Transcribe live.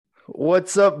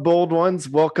What's up, bold ones?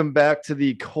 Welcome back to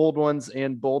the Cold Ones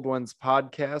and Bold Ones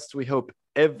podcast. We hope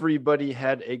everybody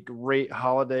had a great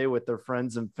holiday with their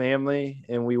friends and family,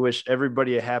 and we wish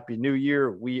everybody a happy new year.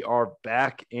 We are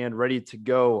back and ready to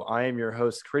go. I am your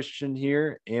host, Christian,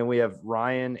 here, and we have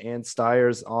Ryan and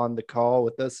Stiers on the call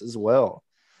with us as well.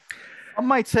 I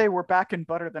might say we're back in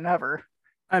better than ever.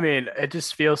 I mean, it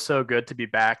just feels so good to be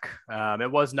back.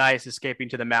 It was nice escaping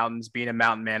to the mountains, being a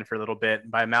mountain man for a little bit.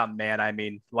 By mountain man, I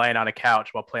mean lying on a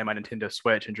couch while playing my Nintendo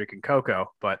Switch and drinking cocoa,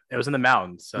 but it was in the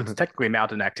mountains, so it's technically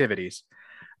mountain activities.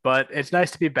 But it's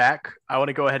nice to be back. I want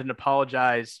to go ahead and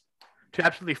apologize to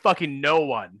absolutely fucking no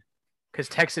one because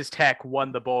Texas Tech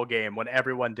won the bowl game when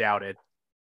everyone doubted.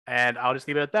 And I'll just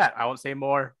leave it at that. I won't say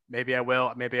more. Maybe I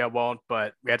will, maybe I won't.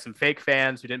 But we had some fake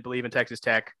fans who didn't believe in Texas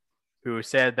Tech, who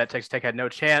said that Texas Tech had no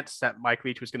chance, that Mike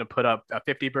Leach was going to put up a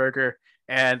 50 burger.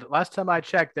 And last time I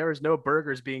checked, there was no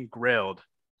burgers being grilled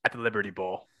at the Liberty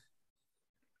Bowl.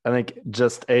 I think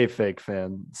just a fake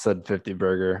fan said 50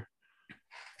 burger.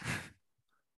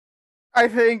 I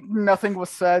think nothing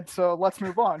was said, so let's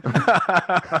move on.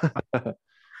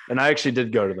 And I actually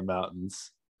did go to the mountains,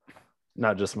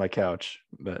 not just my couch,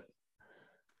 but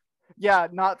yeah,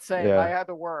 not saying Yeah. I had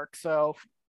to work, so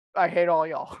I hate all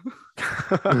y'all.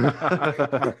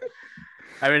 I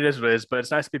mean, it is what it is, but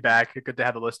it's nice to be back. Good to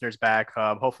have the listeners back.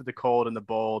 Hopefully the cold and the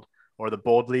bold, or the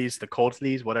boldlies, the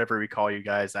coldlies, whatever we call you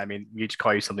guys. I mean, we each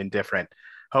call you something different.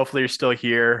 Hopefully you're still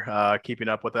here, keeping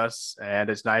up with us. And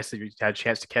it's nice that you had a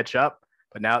chance to catch up.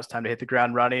 But now it's time to hit the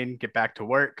ground running, get back to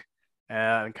work,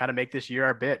 and kind of make this year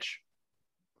our bitch.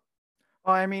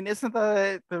 Well, I mean, isn't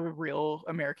the real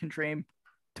American dream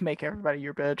to make everybody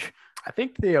your bitch? I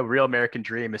think the real American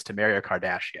dream is to marry a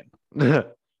Kardashian.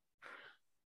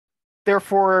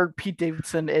 Therefore, Pete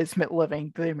Davidson is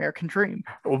living the American dream.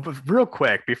 Well, real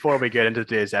quick, before we get into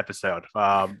today's episode,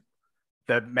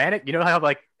 the manic, you know how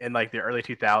like in like the early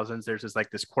 2000s, there's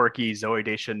this quirky Zooey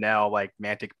Deschanel like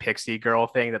mantic pixie girl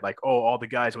thing that like, oh, all the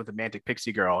guys want the mantic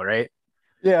pixie girl, right?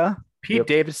 Yeah. Pete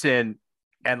Davidson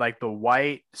and like the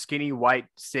white, skinny, white,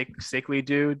 sickly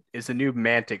dude is the new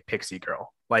mantic pixie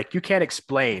girl. Like you can't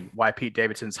explain why Pete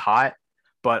Davidson's hot,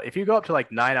 but if you go up to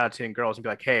like 9 out of 10 girls and be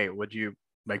like, hey, would you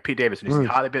like Pete Davidson? Is he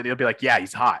hot? They'll be like, yeah,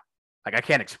 he's hot. Like I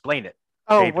can't explain it.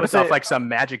 Oh, he puts off like some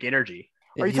magic energy.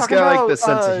 Are you He's talking got about like the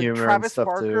sense of humor Travis and stuff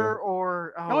Barker too.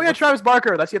 or Oh yeah, Travis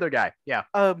Barker. That's the other guy. Yeah.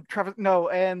 Travis? No,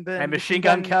 and then And Machine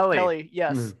Gun Kelly.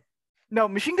 Yes. No,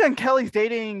 Machine Gun Kelly's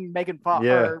dating Megan Fox,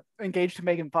 Yeah. or engaged to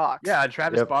Megan Fox. Yeah,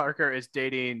 Travis Yep. Barker is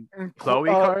dating And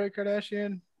Khloe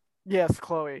Kardashian. Yes,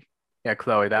 Chloe. Yeah,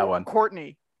 Khloe, that one.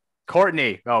 Courtney.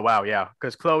 Courtney. Oh wow, yeah,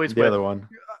 because Chloe's The with other one.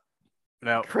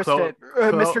 no Tristan.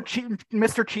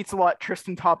 Mr. Cheats a lot.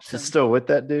 Tristan Thompson. She's still with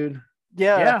that dude.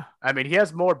 Yeah, I mean, he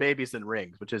has more babies than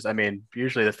rings, which is, I mean,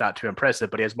 usually that's not too impressive,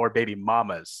 but he has more baby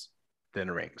mamas than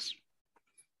rings.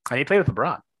 And he played with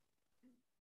LeBron.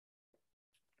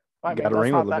 I mean, Got a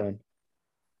ring with LeBron.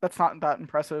 That's not that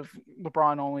impressive.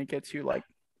 LeBron only gets you like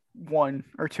 1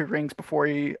 or 2 rings before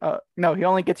he. No, he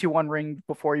only gets you 1 ring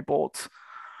before he bolts.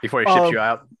 Before he ships you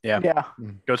out. Yeah. Yeah.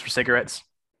 Goes for cigarettes.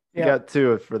 You got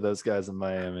 2 for those guys in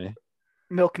Miami.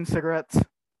 Milk and cigarettes.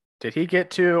 Did he get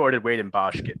 2 or did Wade and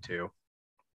Bosch get 2?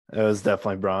 It was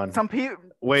definitely Braun. Wade's some people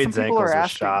ankles are were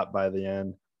asking. shot by the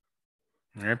end.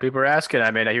 Yeah, people are asking.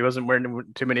 I mean, he wasn't wearing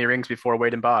too many rings before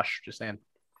Wade and Bosch. Just saying.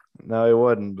 No, he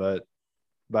wouldn't, but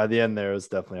by the end there, it was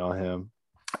definitely on him.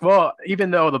 Well,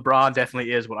 even though LeBron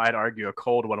definitely is what I'd argue a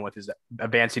cold one with his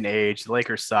advancing age, the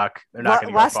Lakers suck. They're not going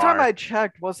to go Last far. time I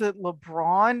checked, was it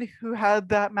LeBron who had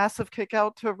that massive kick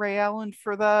out to Ray Allen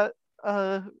for that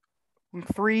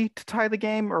 3 to tie the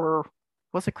game, or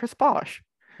was it Chris Bosh?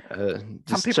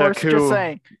 Some people are just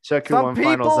saying. Check who Some won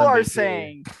people Finals are MVP.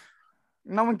 saying.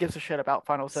 No one gives a shit about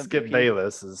Finals MVP. Skip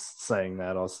Bayless is saying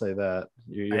that. I'll say that.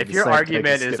 You have If the your same take argument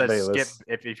as is Skip that Bayless.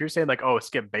 if you're saying like, oh,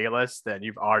 Skip Bayless, then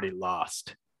you've already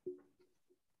lost.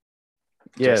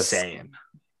 Yes. Just saying.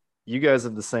 You guys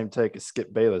have the same take as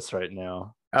Skip Bayless right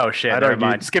now. Oh shit, I'd never argue-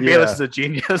 mind. Skip yeah. Bayless is a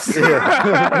genius.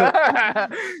 Yeah.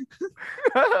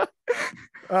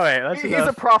 All right, that's He's enough.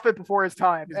 a prophet before his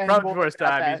time. He's and probably we'll before his leave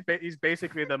it at time. that. He's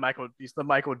basically the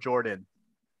Michael Jordan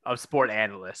of sport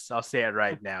analysts. I'll say it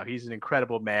right now. He's an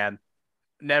incredible man.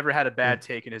 Never had a bad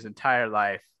take in his entire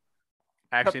life.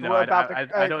 Actually, no, What about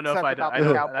the- I don't know if except about I the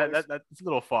don't. Cowboys. That's a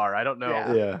little far. I don't know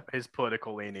Yeah. Yeah. his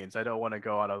political leanings. I don't want to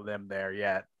go on a limb there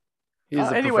yet. He's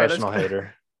a Anyway, professional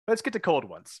hater. Let's get to cold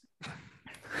ones.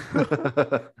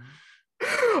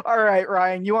 All right,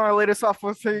 Ryan, you want to lead us off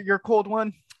with your cold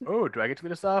one? Oh, do I get to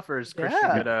lead us off, or is Christian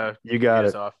Yeah. gonna You got lead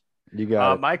us it. off? You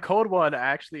got it. My cold one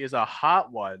actually is a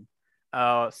hot one.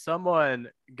 Someone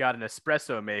got an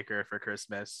espresso maker for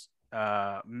Christmas,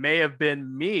 may have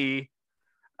been me,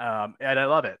 and I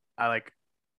love it. I like,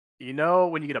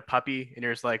 when you get a puppy and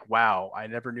you're just like, wow, I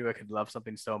never knew I could love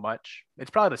something so much. It's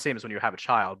probably the same as when you have a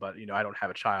child, but I don't have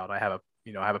a child. I have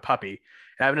a puppy,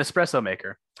 and I have an espresso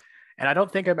maker, and I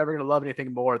don't think I'm ever going to love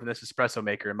anything more than this espresso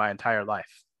maker in my entire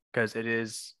life because it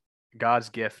is God's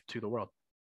gift to the world.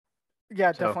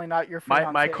 Yeah, so definitely not your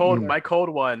my cold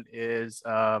one is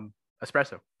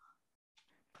espresso.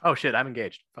 Oh shit, I'm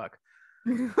engaged. Fuck.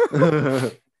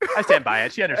 I stand by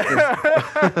it. She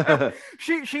understands.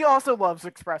 she also loves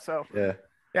espresso.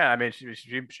 Yeah. I mean,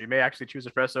 she may actually choose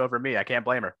espresso over me. I can't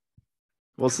blame her.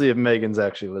 We'll see if Megan's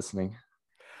actually listening.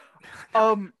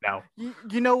 No.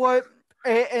 You know what?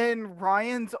 In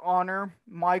Ryan's honor,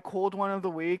 my cold one of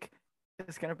the week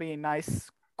is gonna be a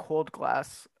nice cold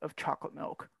glass of chocolate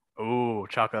milk. Ooh,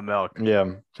 chocolate milk.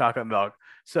 Yeah. Chocolate milk.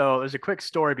 So there's a quick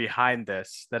story behind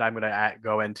this that I'm going to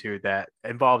go into that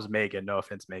involves Megan. No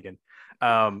offense, Megan.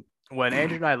 When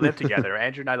Andrew and I lived together,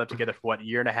 for what,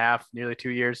 year and a half, nearly 2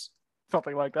 years?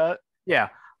 Something like that. Yeah.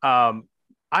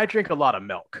 I drink a lot of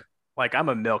milk. Like, I'm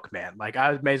a milkman. Like,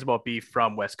 I may as well be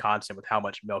from Wisconsin with how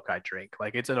much milk I drink.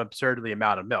 Like, it's an absurdly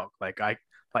amount of milk. Like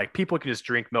people can just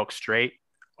drink milk straight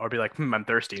or be like, I'm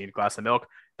thirsty, need a glass of milk.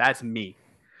 That's me.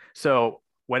 So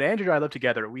when Andrew and I lived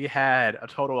together, we had a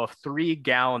total of 3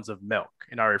 gallons of milk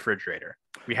in our refrigerator.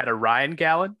 We had a Ryan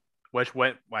gallon, which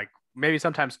went like maybe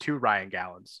sometimes 2 Ryan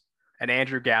gallons, an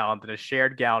Andrew gallon, then a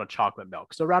shared gallon of chocolate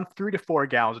milk. So around 3 to 4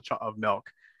 gallons of milk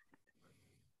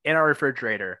in our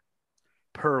refrigerator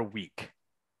per week.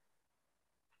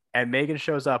 And Megan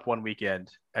shows up one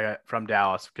weekend from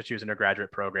Dallas because she was in her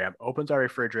graduate program, opens our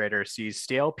refrigerator, sees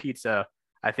stale pizza,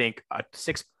 I think a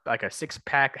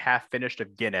 6-pack half finished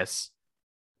of Guinness,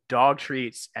 dog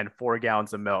treats, and 4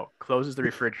 gallons of milk, closes the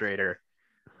refrigerator,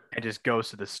 and just goes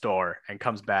to the store and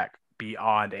comes back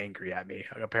beyond angry at me,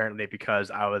 apparently because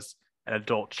I was an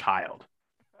adult child.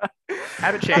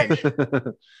 Haven't changed.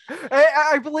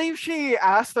 I believe she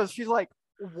asked us, she's like,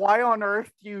 why on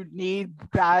earth do you need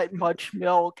that much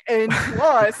milk? And to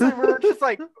us, we're just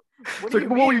like, what do you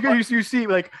mean? Well, you see,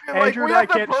 like Andrew and I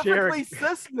can't share. We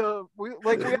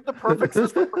have the perfect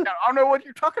system. I don't know what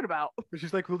you're talking about.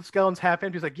 She's like, well, this gallon's half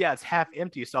empty. He's like, yeah, it's half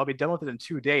empty, so I'll be done with it in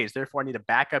 2 days. Therefore, I need a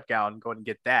backup gallon. Go ahead and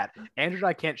get that. Andrew and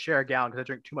I can't share a gallon because I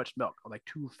drink too much milk. I'm like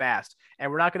too fast,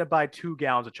 and we're not going to buy 2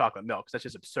 gallons of chocolate milk because that's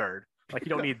just absurd. Like, you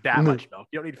don't need that much milk.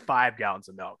 You don't need 5 gallons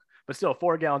of milk. But still,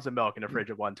 4 gallons of milk in the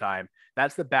fridge at one time.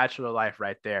 That's the bachelor life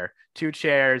right there. 2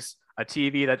 chairs, a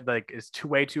TV that like is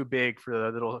way too big for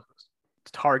the little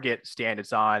Target stand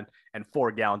it's on, and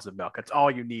 4 gallons of milk. That's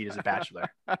all you need as a bachelor.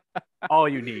 All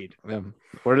you need.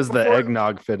 Where does the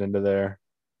eggnog fit into there?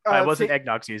 It wasn't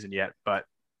eggnog season yet, but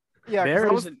yeah,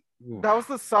 that was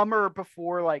the summer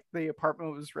before like the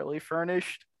apartment was really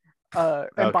furnished.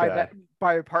 And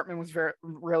by apartment was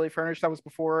really furnished. That was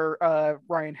before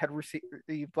Ryan had received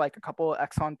like a couple of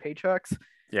Exxon paychecks.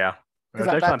 Yeah,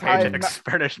 Exxon paychecks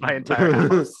furnished my entire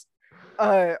house.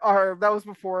 That was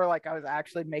before like I was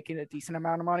actually making a decent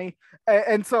amount of money,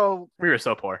 and so we were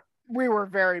so poor. We were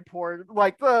very poor.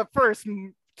 Like the first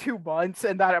 2 months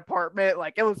in that apartment,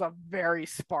 like it was a very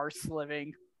sparse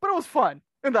living, but it was fun,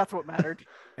 and that's what mattered.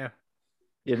 Yeah,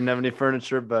 you didn't have any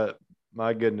furniture, but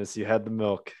my goodness, you had the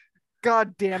milk.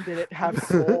 God damn, did it have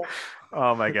soul?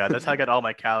 Oh my god, that's how I got all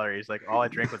my calories. Like all I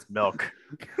drank was milk.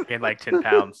 I gained like 10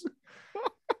 pounds.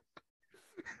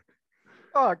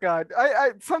 Oh god,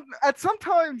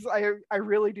 sometimes I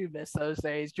really do miss those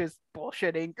days, just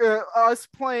bullshitting. Us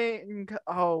playing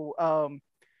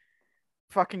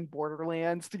fucking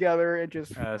Borderlands together and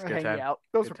just hanging out.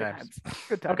 Those were good times.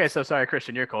 Good times. Okay, so sorry,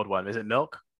 Christian, your cold one. Is it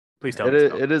milk? Please tell me.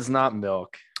 It is not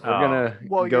milk. We're gonna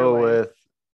go with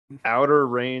Outer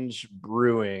Range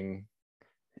Brewing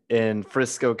in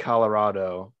Frisco,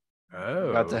 Colorado.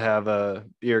 Oh. Got to have a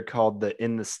beer called the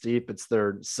In the Steep. It's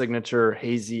their signature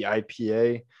hazy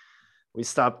IPA. We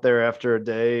stopped there after a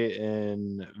day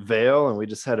in Vail, and we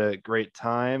just had a great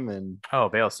time. And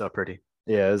Vail's so pretty.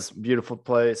 Yeah, it's a beautiful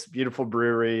place, beautiful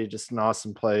brewery, just an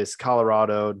awesome place.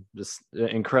 Colorado, just an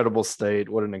incredible state.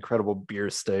 What an incredible beer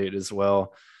state as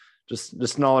well.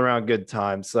 Just an all around good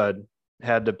time. So I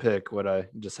had to pick what I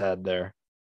just had there.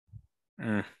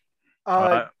 Not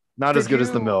as good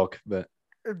as the milk, but.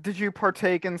 Did you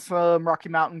partake in some Rocky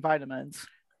Mountain vitamins?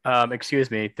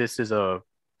 Excuse me, this is a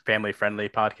family-friendly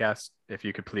podcast. If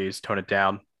you could please tone it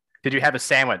down. Did you have a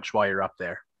sandwich while you're up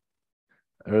there?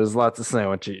 There was lots of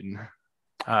sandwich eating.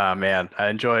 Oh, man, I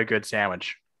enjoy a good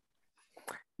sandwich.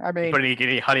 I mean, put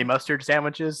any honey mustard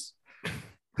sandwiches?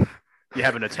 You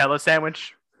have a Nutella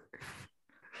sandwich?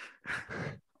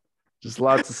 Just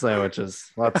lots of sandwiches.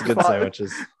 Lots of good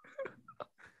sandwiches.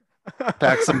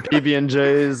 Pack some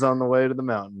PB&Js on the way to the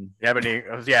mountain. You have any?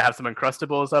 Yeah, have some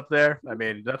Uncrustables up there. I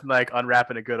mean, nothing like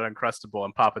unwrapping a good Uncrustable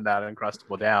and popping that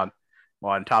Uncrustable down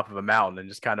on top of a mountain and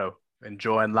just kind of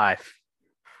enjoying life.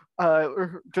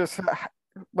 Just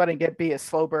letting it be a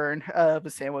slow burn of a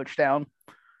sandwich down.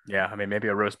 Yeah, I mean, maybe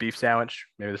a roast beef sandwich.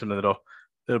 Maybe something a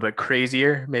little bit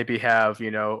crazier. Maybe have a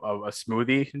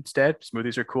smoothie instead.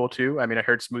 Smoothies are cool too. I mean, I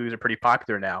heard smoothies are pretty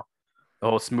popular now. The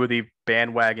whole smoothie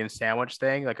bandwagon sandwich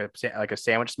thing, like a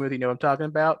sandwich smoothie. You know what I'm talking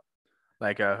about?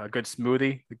 Like a good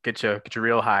smoothie, get you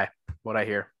real high. What I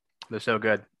hear, they're so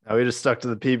good. Now we just stuck to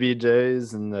the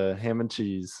PB&Js and the ham and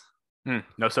cheese.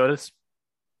 No sodas.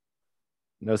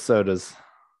 No sodas.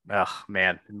 Oh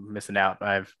man, I'm missing out.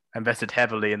 I've invested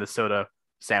heavily in the soda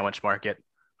sandwich market,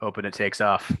 hoping it takes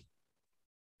off.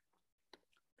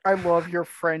 I love your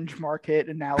fringe market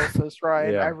analysis,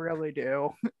 Ryan. Yeah. I really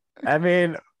do. I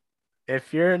mean,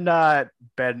 if you're not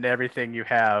betting everything you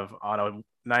have on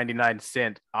a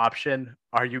 99-cent option,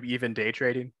 are you even day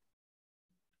trading?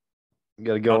 You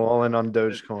got to go all in on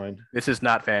Dogecoin. This is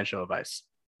not financial advice.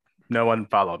 No one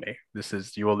follow me.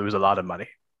 You will lose a lot of money.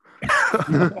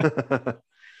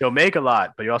 You'll make a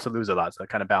lot, but you also lose a lot. So it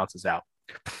kind of balances out.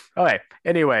 Okay.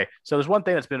 Anyway, so there's one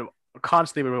thing that's been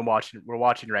constantly we're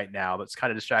watching right now that's kind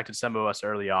of distracted some of us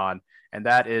early on, and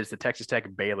that is the Texas Tech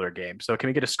Baylor game. So can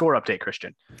we get a score update,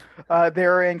 Christian?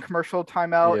 They're in commercial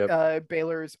timeout. Yep.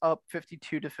 Baylor's up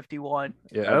 52-51.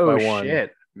 Yeah. Oh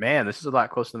shit, man, this is a lot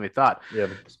closer than we thought. Yeah.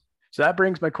 So that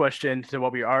brings my question to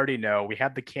what we already know. We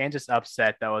had the Kansas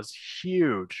upset that was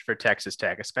huge for Texas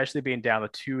Tech, especially being down the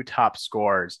two top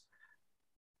scorers.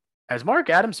 Has Mark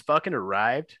Adams fucking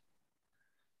arrived?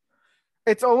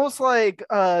 It's almost like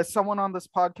someone on this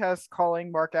podcast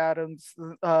calling Mark Adams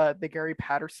the Gary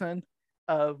Patterson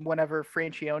whenever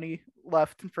Francione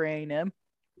left for A&M.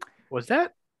 Was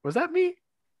that me?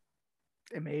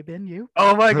 It may have been you.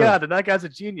 Oh my God, that guy's a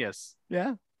genius.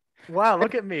 Yeah. Wow,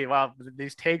 look at me. Wow,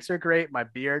 these takes are great. My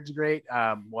beard's great.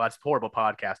 Well, that's horrible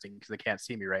podcasting because they can't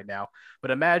see me right now. But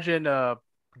imagine a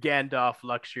Gandalf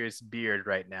luxurious beard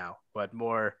right now, but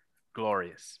more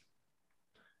glorious.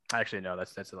 Actually, no,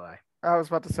 that's a lie. I was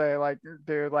about to say, like,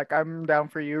 dude, like, I'm down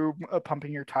for you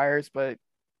pumping your tires, but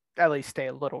at least stay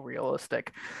a little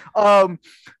realistic. No,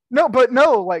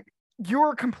 like, you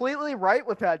were completely right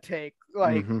with that take.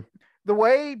 Like, the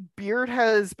way beard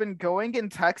has been going in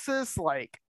Texas,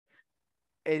 like,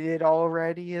 it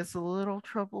already is a little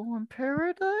trouble in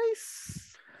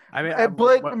paradise. I mean,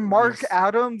 but Mark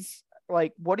Adams,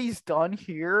 like, what he's done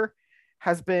here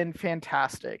has been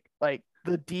fantastic. Like,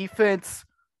 the defense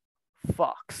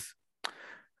fucks.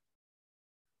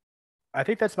 I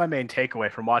think that's my main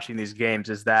takeaway from watching these games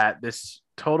is that this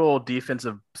total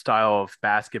defensive style of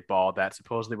basketball that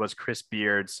supposedly was Chris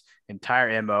Beard's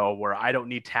entire MO, where I don't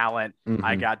need talent,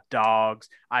 I got dogs,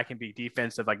 I can be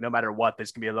defensive, like no matter what,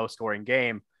 this can be a low scoring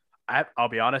game. I'll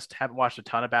be honest, haven't watched a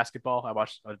ton of basketball. I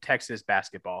watched Texas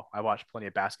basketball. I watched plenty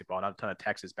of basketball, not a ton of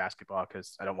Texas basketball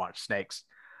because I don't watch snakes,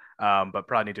 but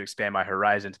probably need to expand my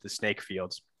horizon to the snake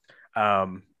fields.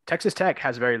 Texas Tech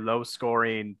has very low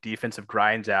scoring defensive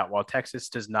grinds out, while Texas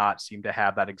does not seem to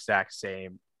have that exact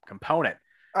same component.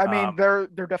 I mean, they're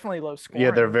definitely low scoring.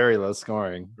 Yeah, they're very low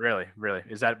scoring. Really?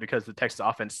 Is that because the Texas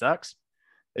offense sucks?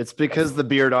 It's because the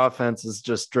Beard offense is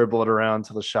just dribble it around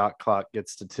till the shot clock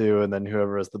gets to 2, and then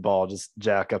whoever has the ball just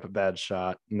jack up a bad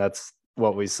shot, and that's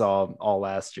what we saw all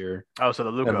last year. Oh, so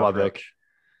the Luka approach.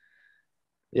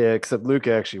 Yeah, except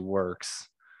Luka actually works.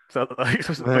 So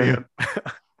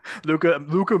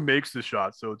Luka makes the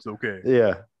shot, so it's okay.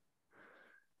 Yeah,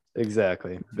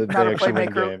 exactly. They actually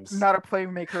win games. Not a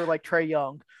playmaker like Trae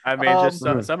Young. I mean,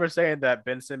 some are saying that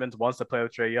Ben Simmons wants to play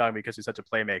with Trae Young because he's such a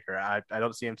playmaker. I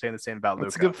don't see him saying the same about Luka.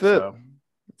 It's a good fit. So.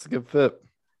 It's a good fit.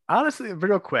 Honestly,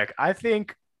 real quick, I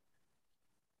think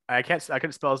I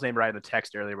couldn't spell his name right in the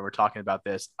text earlier when we were talking about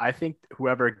this. I think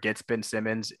whoever gets Ben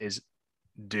Simmons is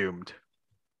doomed.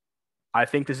 I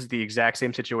think this is the exact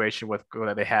same situation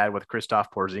that they had with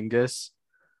Kristaps Porzingis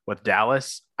with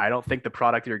Dallas. I don't think the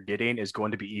product you're getting is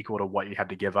going to be equal to what you have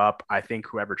to give up. I think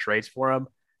whoever trades for him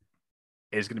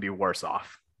is going to be worse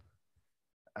off.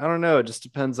 I don't know. It just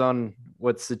depends on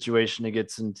what situation he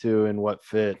gets into and what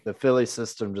fit. The Philly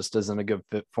system just isn't a good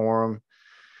fit for him.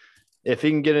 If he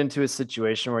can get into a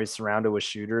situation where he's surrounded with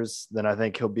shooters, then I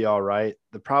think he'll be all right.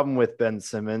 The problem with Ben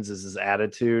Simmons is his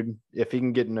attitude. If he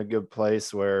can get in a good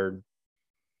place where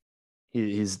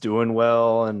he's doing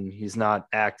well and he's not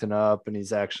acting up and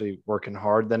he's actually working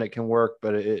hard, then it can work,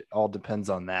 but it all depends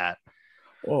on that.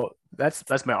 Well,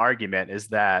 that's my argument is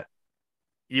that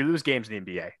you lose games in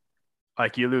the NBA.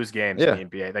 Like you lose games in the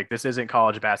NBA. Like this isn't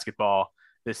college basketball.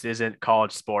 this isn't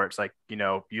college sports. Like,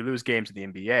 you lose games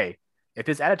in the NBA. If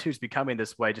his attitude's becoming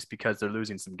this way just because they're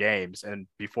losing some games, and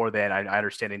before then, I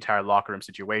understand the entire locker room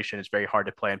situation. It's very hard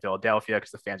to play in Philadelphia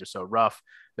because the fans are so rough.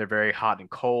 They're very hot and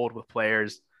cold with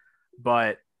players.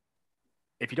 But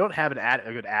if you don't have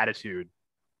a good attitude,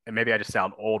 and maybe I just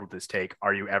sound old with this take,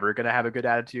 are you ever going to have a good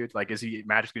attitude? Like, is he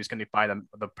magically just going to find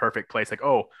the perfect place? Like,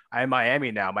 oh, I'm in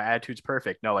Miami now. My attitude's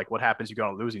perfect. No, like, what happens? You go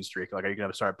on a losing streak. Like, are you going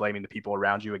to start blaming the people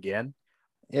around you again?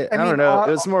 Yeah, I don't know.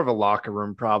 It was more of a locker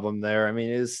room problem there. I mean,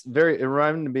 it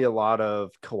reminded me a lot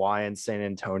of Kawhi in San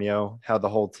Antonio, how the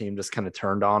whole team just kind of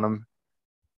turned on him.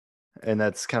 And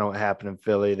that's kind of what happened in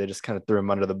Philly. They just kind of threw him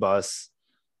under the bus.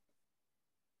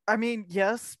 I mean,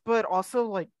 yes, but also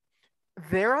like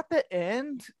they're at the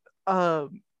end.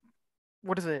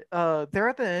 What is it? They're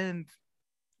at the end.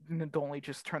 Don't only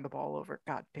just turn the ball over.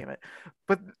 God damn it!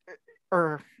 But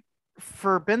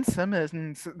for Ben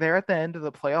Simmons, they're at the end of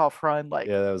the playoff run. Like,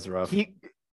 yeah, that was rough. He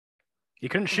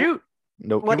couldn't shoot.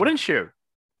 Nope. Like, he wouldn't shoot.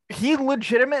 He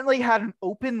legitimately had an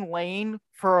open lane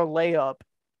for a layup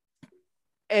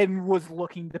and was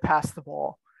looking to pass the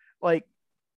ball. Like,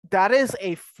 that is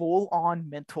a full-on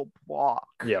mental block.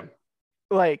 Yeah.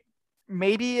 Like,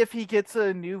 maybe if he gets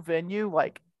a new venue,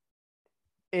 like,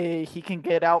 he can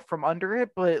get out from under it,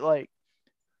 but like,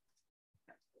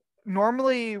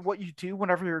 normally what you do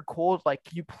whenever you're cold, like,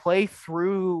 you play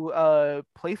through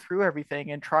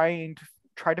everything and try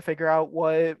to figure out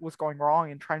what was going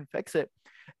wrong and try and fix it.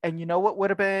 And you know what would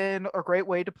have been a great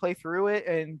way to play through it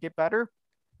and get better?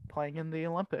 Playing in the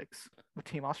Olympics with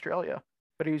Team Australia.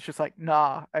 But he was just like,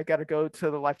 nah, I got to go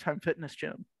to the Lifetime Fitness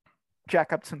gym,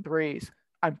 jack up some threes.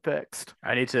 I'm fixed.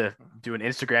 I need to do an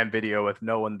Instagram video with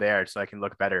no one there so I can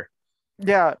look better.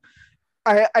 Yeah.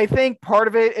 I think part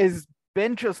of it is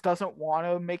Ben just doesn't want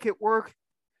to make it work.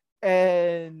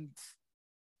 And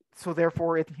so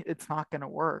therefore it's not going to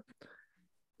work.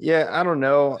 Yeah, I don't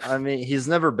know. I mean, he's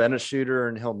never been a shooter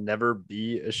and he'll never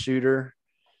be a shooter.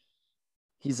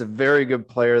 He's a very good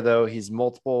player, though. He's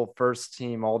multiple first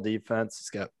team all defense.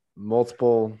 He's got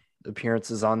multiple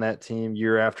appearances on that team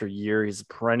year after year. He's a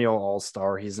perennial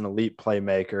all-star. He's an elite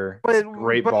playmaker. He's a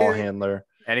great ball handler.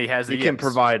 And he can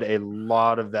provide a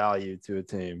lot of value to a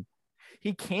team.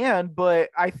 He can, but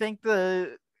I think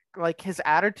his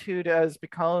attitude has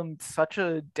become such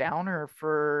a downer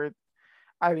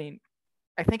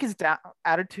I think his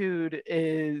attitude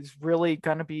is really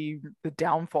going to be the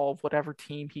downfall of whatever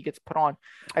team he gets put on.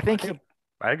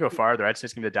 I'd go farther. I'd say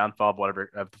it's going to be the downfall of whatever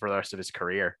for the rest of his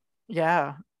career.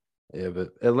 Yeah. Yeah, but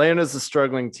Atlanta's a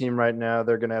struggling team right now.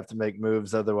 They're going to have to make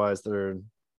moves. Otherwise, their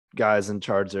guys in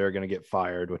charge there are going to get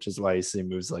fired, which is why you see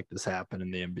moves like this happen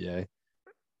in the NBA.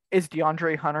 Is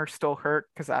DeAndre Hunter still hurt?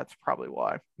 Because that's probably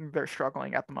why they're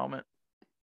struggling at the moment.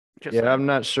 I'm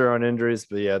not sure on injuries,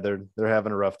 but yeah, they're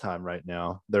having a rough time right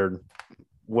now. They're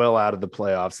well out of the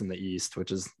playoffs in the East,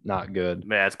 which is not good.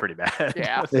 Man, that's pretty bad.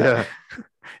 Yeah.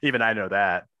 Even I know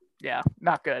that. Yeah,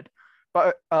 not good.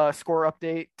 But score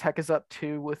update, Tech is up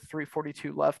 2 with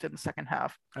 3:42 left in the second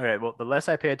half. All right, well, the less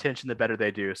I pay attention, the better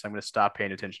they do. So I'm going to stop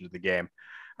paying attention to the game.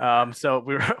 So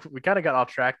we kind of got off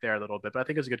track there a little bit, but I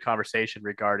think it was a good conversation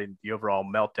regarding the overall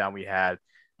meltdown we had.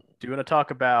 Do you want to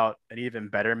talk about an even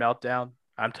better meltdown?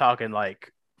 I'm talking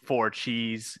like 4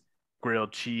 cheese,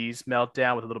 grilled cheese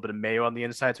meltdown with a little bit of mayo on the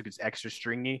inside so it gets extra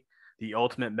stringy. The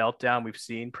ultimate meltdown we've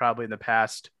seen probably in the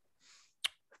past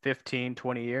 15,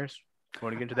 20 years.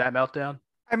 Want to get into that meltdown?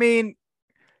 I mean,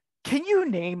 can you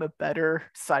name a better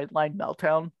sideline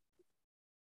meltdown?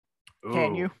 Ooh.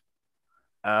 Can you?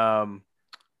 The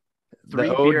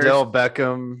Odell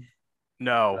Beckham.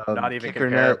 No, not even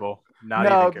comparable. Not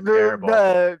even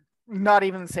comparable. Not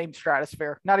even the same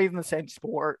stratosphere. Not even the same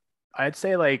sport. I'd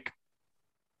say like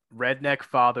redneck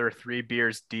father 3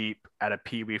 beers deep at a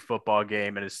peewee football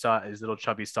game and his little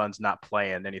chubby son's not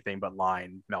playing anything but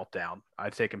line meltdown.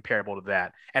 I'd say comparable to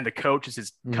that. And the coach is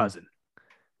his cousin.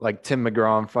 Like Tim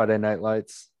McGraw on Friday Night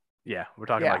Lights. Yeah, we're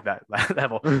talking like that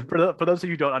level. For those of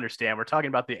you who don't understand, we're talking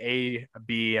about the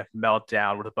A-B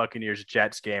meltdown with the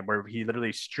Buccaneers-Jets game where he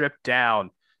literally stripped down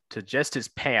to just his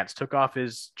pants, took off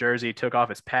his jersey, took off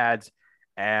his pads,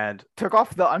 and took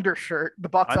off the undershirt, the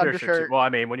Bucs undershirt. Well, I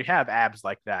mean, when you have abs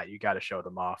like that, you got to show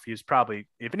them off. He was probably,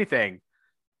 if anything,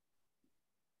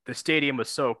 the stadium was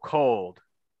so cold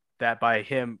that by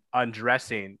him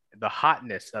undressing, the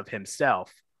hotness of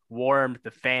himself warmed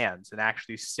the fans and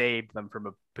actually saved them from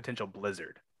a potential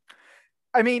blizzard.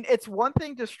 I mean, it's one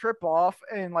thing to strip off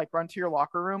and like run to your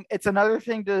locker room. It's another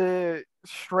thing to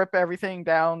strip everything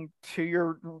down to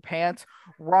your pants,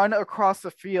 run across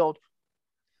the field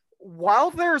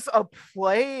while there's a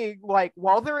play, like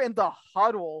while they're in the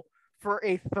huddle for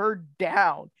a third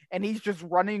down, and he's just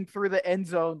running through the end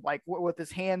zone like with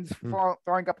his hands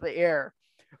throwing up the air.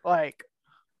 Like,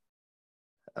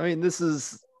 I mean, this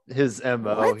is his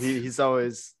MO. What? He's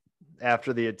always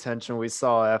after the attention. We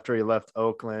saw after he left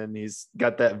Oakland, he's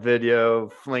got that video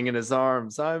flinging his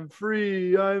arms. I'm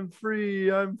free. I'm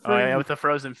free. I'm free. Oh, yeah, with the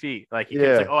frozen feet. Like he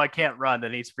keeps like, oh, I can't run.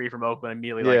 Then he's free from Oakland,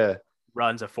 immediately like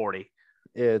runs a 40.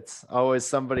 It's always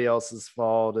somebody else's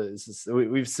fault. It's just,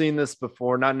 we've seen this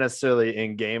before, not necessarily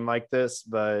in game like this,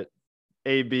 but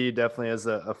AB definitely has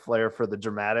a flair for the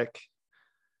dramatic.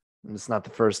 And it's not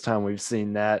the first time we've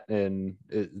seen that. And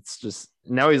it's just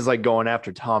now he's like going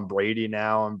after Tom Brady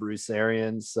now and Bruce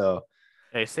Arians. So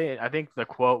they say, I think the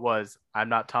quote was, I'm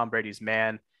not Tom Brady's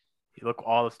man. You look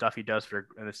all the stuff he does for,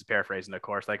 and this is paraphrasing, of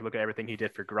course, like look at everything he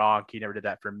did for Gronk. He never did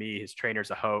that for me. His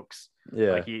trainer's a hoax.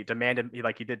 Yeah. Like he demanded,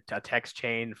 like he did a text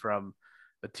chain from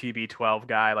the TB12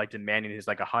 guy, like demanding his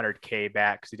like 100K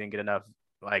back because he didn't get enough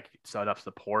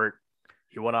support.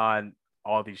 He went on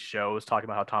all these shows talking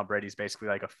about how Tom Brady's basically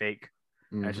like a fake.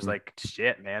 And it's just like,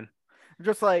 shit, man.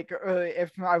 Just like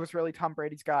if I was really Tom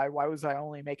Brady's guy, why was I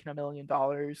only making $1 million?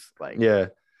 Like, yeah.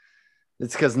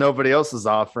 It's because nobody else is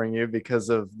offering you because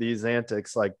of these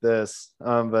antics like this.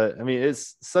 But I mean,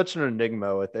 it's such an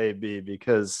enigma with AB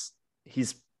because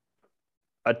he's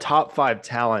a top 5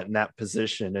 talent in that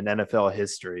position in NFL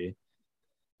history.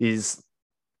 He's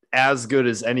as good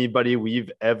as anybody we've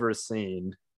ever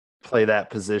seen play that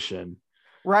position.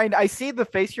 Ryan, I see the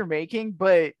face you're making,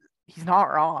 but he's not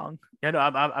wrong. Yeah, no,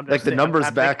 I'm just like the numbers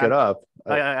back it up.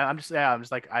 I'm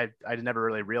just like I never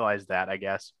really realized that, I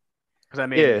guess, because I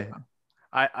mean,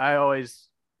 I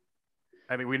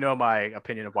mean, we know my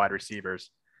opinion of wide receivers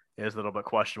is a little bit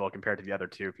questionable compared to the other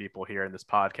two people here in this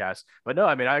podcast. But no,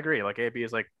 I mean, I agree. Like AB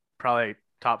is like probably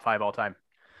top 5 all time.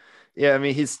 Yeah, I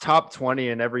mean, he's top 20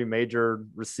 in every major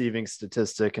receiving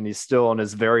statistic, and he's still in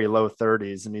his very low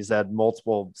 30s, and he's had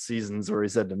multiple seasons where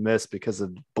he's had to miss because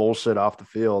of bullshit off the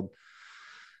field.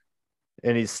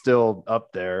 And he's still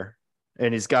up there,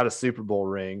 and he's got a Super Bowl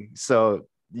ring. So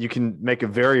you can make a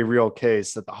very real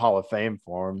case at the Hall of Fame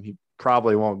for him. He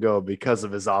probably won't go because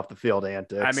of his off the field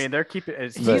antics. I mean, they're keeping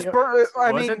is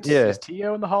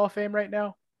T.O. in the Hall of Fame right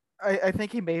now? I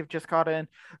think he may have just got in,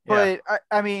 but yeah.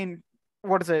 I mean,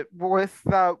 what is it with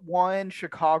that one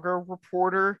Chicago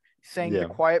reporter saying the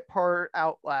quiet part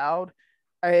out loud?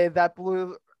 That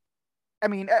blew. I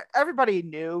mean, everybody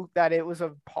knew that it was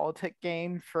a politic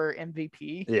game for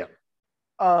MVP. Yeah.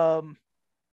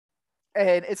 And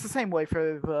it's the same way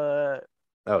for the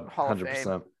Hall 100%. Of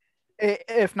Fame,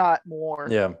 if not more.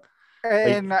 Yeah.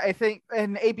 And I think,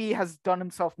 and AB has done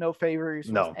himself no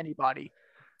favors with anybody.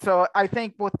 So I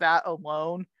think with that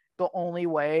alone, the only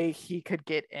way he could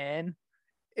get in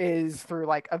is through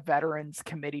like a veterans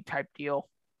committee type deal.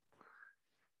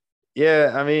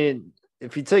 Yeah, I mean,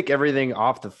 if you take everything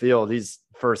off the field, he's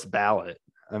first ballot.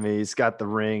 I mean, he's got the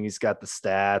ring, he's got the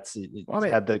stats, he's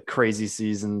had the crazy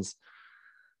seasons.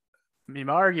 I mean,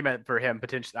 my argument for him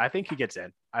potentially, I think he gets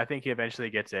in. I think he eventually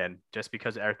gets in just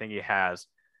because of everything he has.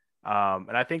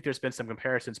 And I think there's been some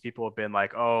comparisons. People have been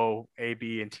like, oh,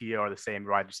 AB and T.O. are the same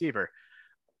wide receiver.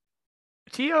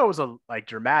 T.O. was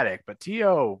dramatic, but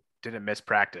T.O. didn't miss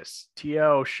practice.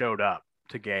 T.O. showed up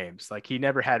to games. Like he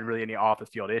never had really any off the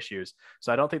field issues.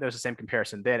 So I don't think there's the same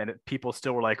comparison then. And people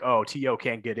still were like, oh, T.O.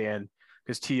 can't get in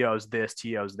because T.O.'s this,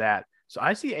 T.O.'s that. So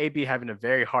I see AB having a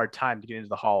very hard time to get into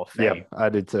the Hall of Fame. Yeah, I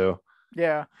did too.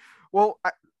 Yeah. Well,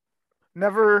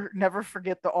 never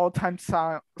forget the all-time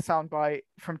soundbite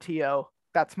from T.O.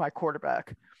 That's my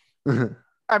quarterback.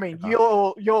 I mean,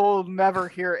 you'll never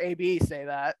hear AB say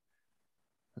that.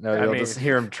 No, you'll just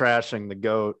hear him trashing the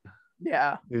GOAT.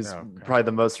 Yeah. Who's probably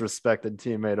the most respected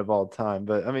teammate of all time.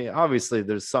 But I mean, obviously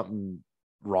there's something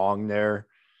wrong there.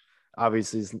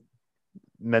 Obviously his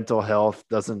mental health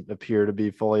doesn't appear to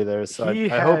be fully there. So I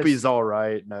hope he's all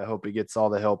right. And I hope he gets all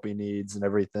the help he needs and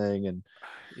everything. And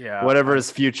whatever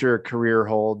his future career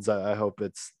holds, I hope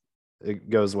it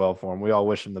goes well for him. We all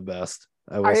wish him the best.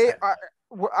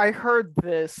 I heard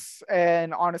this,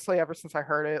 and honestly, ever since I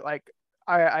heard it, like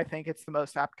I think it's the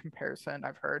most apt comparison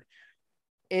I've heard.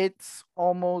 It's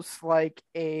almost like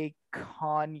a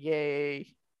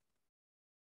Kanye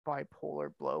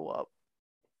bipolar blow up.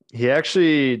 He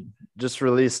actually just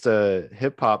released a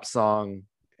hip hop song,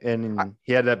 and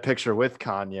he had that picture with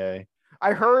Kanye.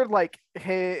 I heard like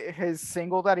his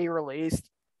single that he released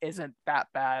isn't that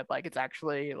bad. Like it's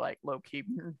actually like low key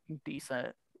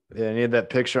decent. Yeah, and he had that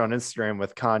picture on Instagram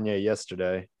with Kanye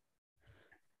yesterday.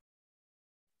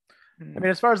 I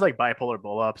mean, as far as like bipolar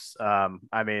blow-ups,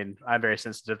 I mean, I'm very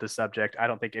sensitive to the subject. I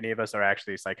don't think any of us are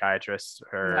actually psychiatrists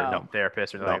or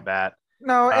therapists or anything like that.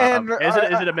 No, and is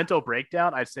it a mental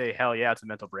breakdown? I'd say hell yeah, it's a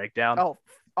mental breakdown. Oh,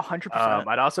 100%.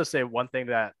 I'd also say one thing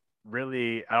that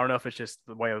really, I don't know if it's just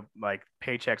the way like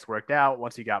paychecks worked out.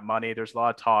 Once he got money, there's a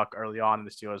lot of talk early on in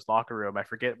the Steelers locker room. I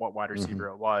forget what wide receiver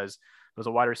it was. It was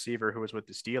a wide receiver who was with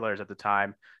the Steelers at the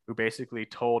time, who basically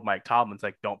told Mike Tomlin's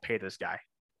like, "Don't pay this guy.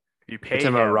 You pay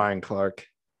him." Ryan Clark.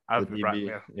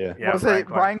 Yeah. Was it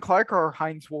Ryan Clark or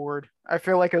Hines Ward? I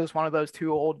feel like it was one of those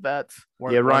two old vets.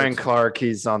 Ryan Clark.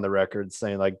 He's on the record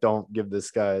saying like, "Don't give this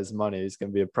guy his money. He's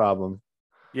going to be a problem."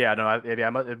 Yeah, no,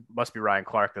 it must be Ryan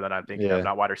Clark that I'm thinking of,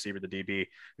 not wide receiver, the DB,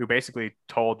 who basically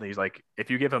told me, he's like, if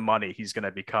you give him money, he's going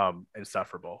to become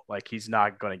insufferable. Like, he's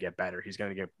not going to get better. He's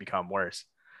going to become worse.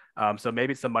 So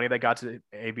maybe it's the money that got to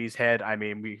AB's head. I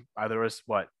mean, there was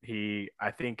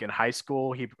I think in high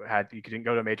school, he didn't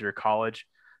go to a major college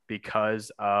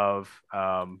because of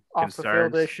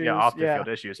concerns. Off the field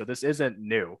issues. So this isn't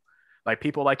new. Like,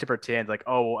 people like to pretend like,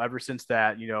 oh, well, ever since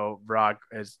that,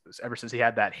 ever since he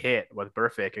had that hit with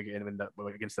Burfict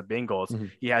against the Bengals,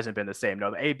 he hasn't been the same.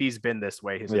 No, the AB's been this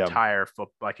way his entire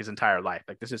life.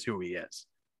 Like, this is who he is.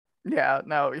 Yeah,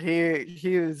 no, he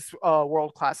is a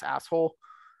world-class asshole.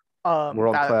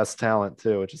 World-class talent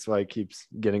too, which is why he keeps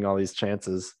getting all these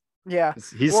chances. Yeah,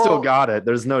 he's still got it.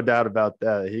 There's no doubt about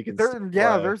that. He can.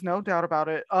 There's no doubt about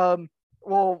it.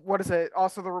 Well, what is it?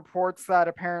 Also, the reports that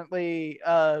apparently,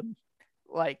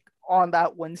 like on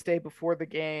that Wednesday before the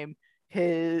game,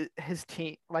 his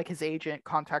team, like his agent,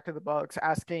 contacted the Bucs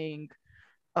asking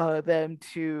them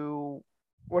to,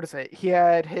 what is it? He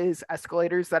had his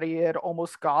escalators that he had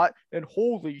almost got, and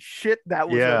holy shit, that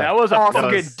was a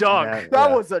fucking dunk.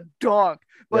 That was a dunk.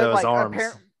 But like arms.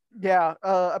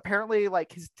 Apparently,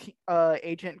 like his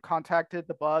agent contacted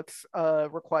the Bucs,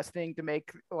 requesting to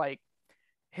make like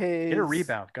get a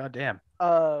rebound. God damn.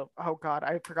 Oh god,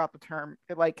 I forgot the term.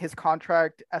 Like his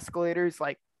contract escalators,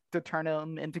 like to turn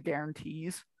him into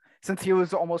guarantees, since he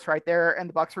was almost right there, and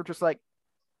the Bucs were just like,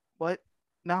 "What?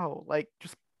 No, like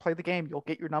just play the game. You'll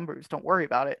get your numbers. Don't worry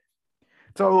about it."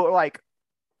 So like,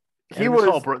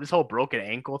 this whole broken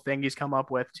ankle thing he's come up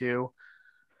with too.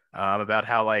 About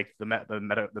how like the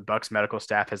Bucs medical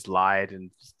staff has lied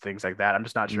and things like that. I'm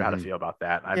just not sure how to feel about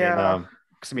that. I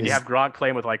mean, you have Gronk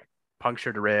playing with like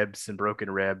punctured ribs and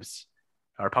broken ribs,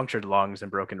 or punctured lungs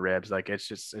and broken ribs. Like it's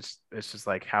just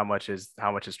like how much is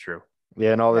true.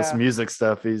 Yeah, and all this music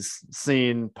stuff he's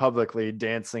seen publicly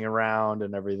dancing around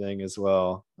and everything as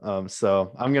well.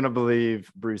 So I'm gonna believe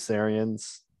Bruce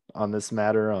Arians on this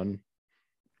matter, on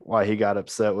why he got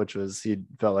upset, which was he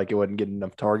felt like he wasn't getting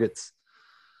enough targets.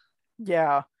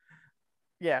 Yeah,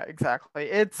 exactly.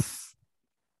 It's,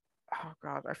 oh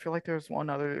god, I feel like there's one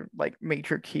other like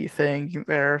major key thing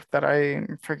there that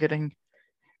I'm forgetting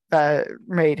that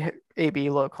made AB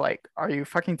look like, are you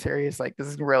fucking serious? Like, this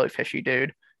is really fishy,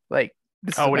 dude. Like,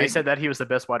 when he said that he was the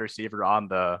best wide receiver on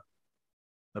the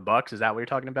Bucs, is that what you're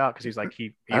talking about? Because he's like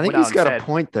I think he's got a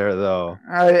point there, though.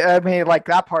 I mean, like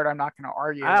that part, I'm not going to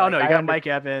argue. I don't know. You got Mike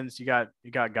Evans. You got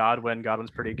Godwin. Godwin's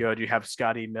pretty good. You have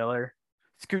Scotty Miller.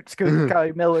 Scoot,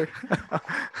 Scotty Miller.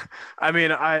 I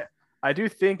mean, I do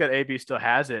think that AB still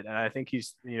has it, and I think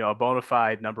he's a bona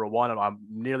fide number one on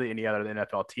nearly any other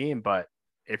NFL team. But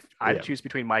if I choose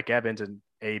between Mike Evans and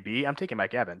AB, I'm taking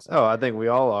Mike Evans. Oh, I think we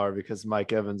all are, because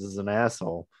Mike Evans is an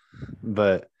asshole.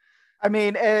 But I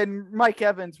mean, and Mike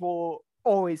Evans will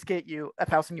always get you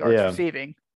 1,000 yards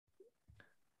receiving,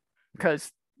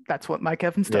 because that's what Mike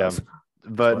Evans does. Yeah.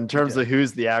 But in terms of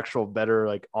who's the actual better,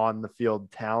 like on the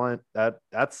field talent,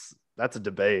 that's a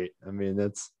debate. I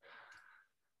mean,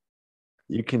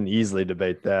 you can easily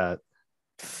debate that.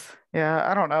 Yeah,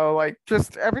 I don't know, like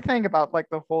just everything about like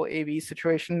the whole AB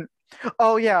situation.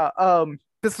 Oh yeah,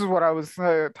 this is what I was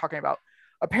talking about.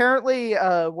 Apparently,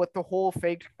 with the whole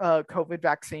fake COVID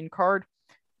vaccine card,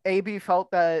 AB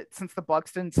felt that since the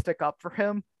Bucs didn't stick up for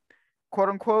him, quote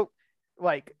unquote,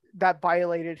 like that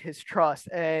violated his trust,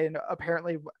 and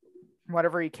apparently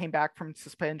whenever he came back from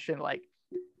suspension, like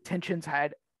tensions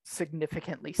had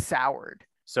significantly soured.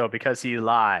 So because he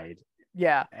lied,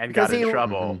 and got in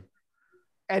trouble,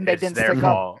 and they didn't stick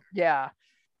up. Yeah,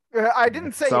 I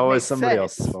didn't say it's always somebody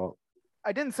else's fault.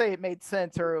 I didn't say it made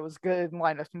sense or it was good in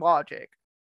line of logic.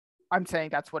 I'm saying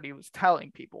that's what he was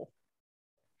telling people.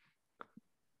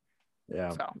 Yeah.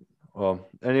 So. Well,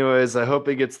 anyways, I hope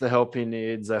he gets the help he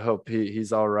needs. I hope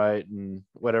he's all right, and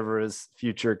whatever his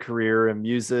future career in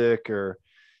music or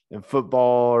in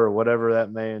football or whatever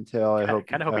that may entail, I hope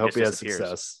he has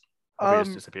success. He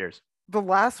just disappears. The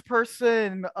last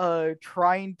person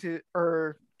trying to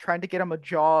get him a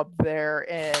job there,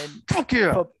 and fuck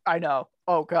yeah. I know.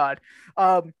 Oh god.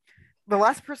 The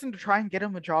last person to try and get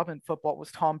him a job in football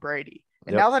was Tom Brady.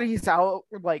 And now that he's out,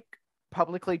 like,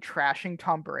 publicly trashing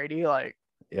Tom Brady, like,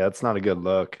 yeah, it's not a good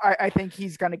look. I think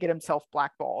he's gonna get himself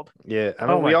blackballed. Yeah, I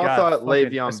mean, we all thought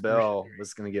Le'Veon Bell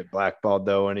was going to get blackballed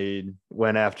though, when he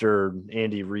went after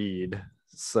Andy Reid.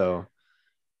 So,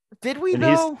 did we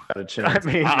know? He's got a chance.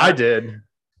 I mean, I did.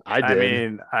 I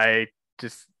mean,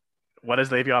 what has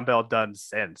Le'Veon Bell done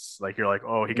since? Like, you're like,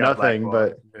 oh, he got nothing.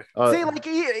 But see, like,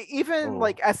 even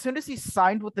like as soon as he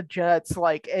signed with the Jets,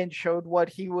 like, and showed what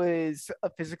he was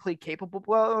physically capable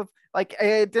of, like,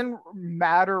 it didn't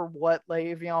matter what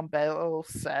Le'Veon Bell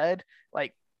said.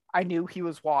 Like, I knew he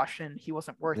was washed and he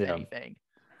wasn't worth anything.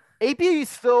 AB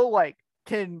still, like,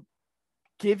 can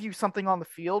give you something on the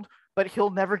field, but he'll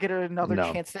never get another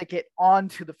chance to get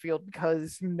onto the field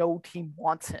because no team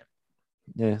wants him.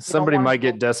 Yeah, somebody might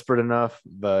get desperate enough,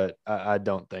 but I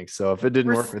don't think so. If it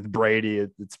didn't work with Brady,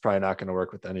 it's probably not going to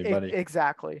work with anybody.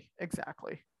 Exactly.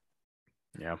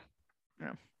 Yeah.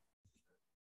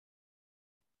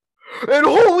 And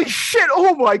holy shit,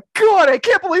 oh my god, I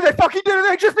can't believe they fucking did it.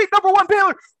 They just beat number 1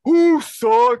 Baylor. Who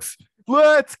sucks?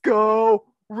 Let's go.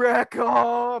 Wreck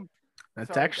 'em.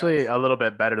 That's actually a little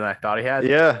bit better than I thought he had.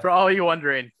 Yeah. For all you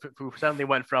wondering, who suddenly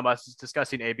went from us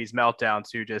discussing AB's meltdown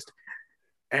to just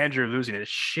Andrew losing his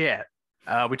shit.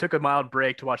 We took a mild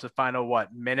break to watch the final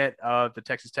minute of the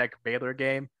Texas Tech Baylor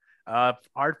game.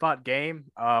 Hard fought game.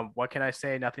 What can I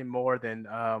say? Nothing more than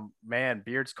man,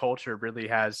 Beard's culture really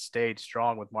has stayed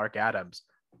strong with Mark Adams.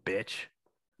 Bitch.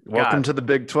 Welcome to the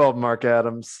Big 12, Mark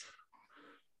Adams.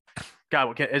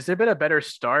 God, has there been a better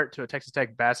start to a Texas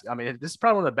Tech basketball? I mean, this is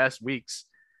probably one of the best weeks,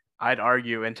 I'd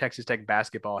argue, in Texas Tech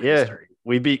basketball history.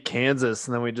 We beat Kansas,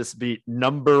 and then we just beat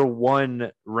number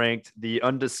 1 ranked, the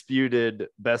undisputed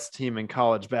best team in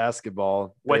college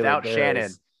basketball. Without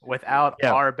Shannon, without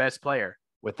our best player.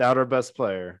 Without our best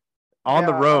player. On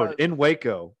the road in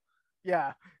Waco.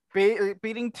 Yeah.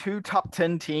 Beating 2 top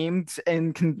 10 teams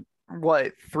in,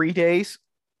 3 days?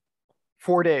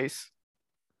 4 days.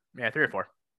 Yeah, 3 or 4.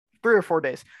 3 or 4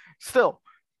 days. Still,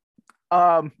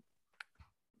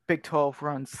 Big 12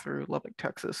 runs through Lubbock,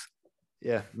 Texas.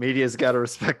 Yeah, media's got to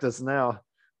respect us now.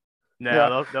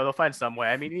 No, they'll find some way.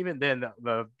 I mean, even then,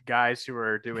 the guys who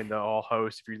are doing the all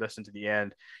hosts, if you listen to the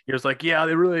end, he was like, yeah,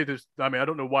 they really just, I mean, I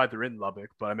don't know why they're in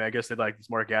Lubbock, but I mean, I guess they like this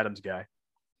Mark Adams guy.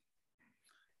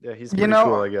 Yeah, he's pretty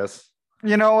cool, I guess.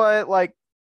 You know what? Like,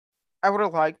 I would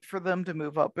have liked for them to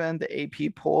move up in the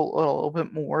AP poll a little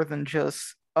bit more than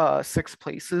just 6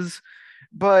 places.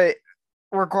 But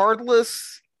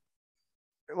regardless,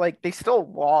 like, they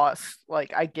still lost.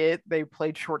 Like, I get they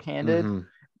played shorthanded,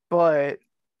 but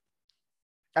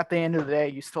at the end of the day,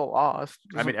 you still lost.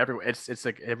 I mean, it's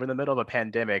like we're in the middle of a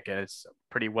pandemic, and it's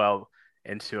pretty well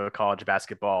into a college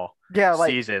basketball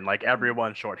season. Like,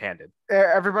 everyone's shorthanded.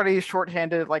 Everybody's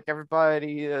shorthanded. Like,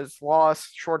 everybody is lost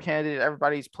shorthanded.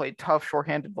 Everybody's played tough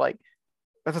shorthanded. Like,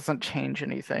 that doesn't change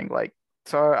anything. Like,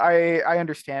 so I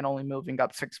understand only moving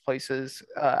up 6 places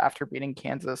after beating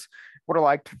Kansas. Would have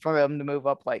liked for them to move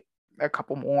up like a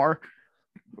couple more,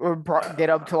 or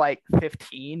get up to like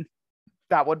 15.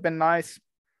 That would have been nice,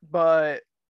 but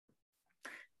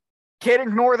can't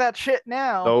ignore that shit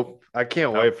now. Nope. I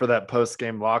can't wait for that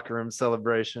post-game locker room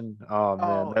celebration. Oh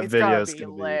man, that video is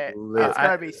gonna be lit. It's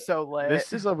gonna be so lit.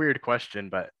 This is a weird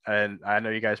question, and I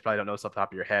know you guys probably don't know this off the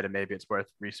top of your head, and maybe it's worth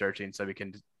researching so we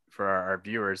can, for our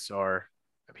viewers or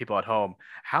people at home,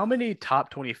 how many top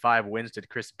 25 wins did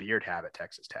Chris Beard have at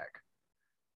Texas Tech?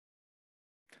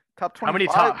 Top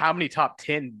 25? How many top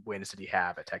 10 wins did he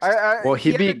have at Texas Tech? Well,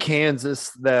 he beat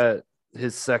Kansas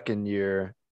his second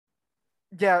year.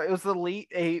 Yeah, it was the Elite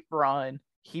 8 run.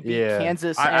 He beat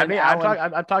Kansas. I'm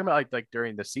talking about like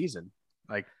during the season.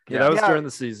 Like, that was during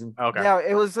the season. Okay. Yeah,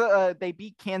 it was. They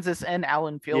beat Kansas and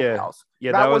Allen Fieldhouse.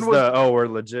 Yeah, that was we're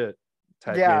legit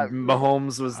type game.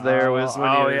 Mahomes was there.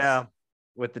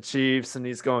 With the Chiefs, and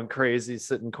he's going crazy,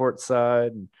 sitting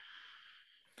courtside.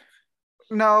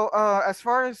 No, as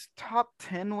far as top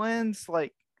 10 wins,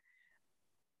 like,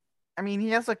 I mean, he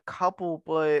has a couple,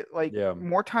 but like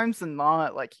more times than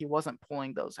not, like, he wasn't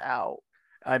pulling those out.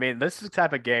 I mean, this is the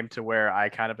type of game to where I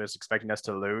kind of was expecting us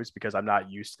to lose because I'm not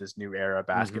used to this new era of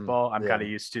basketball. I'm kind of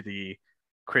used to the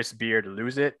Chris Beard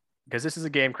lose it, because this is a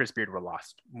game Chris Beard would have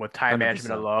lost. With time 100%.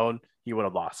 Management alone, he would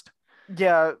have lost.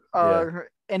 Yeah,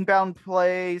 inbound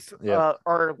plays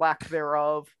or lack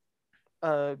thereof.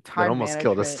 Time that almost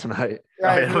killed us tonight.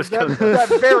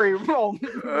 That very well.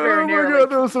 Oh my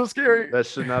god, that was so scary. That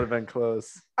should not have been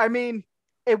close. I mean,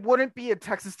 it wouldn't be a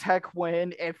Texas Tech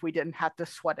win if we didn't have to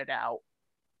sweat it out,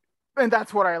 and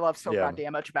that's what I love so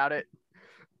goddamn much about it.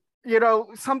 You know,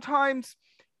 sometimes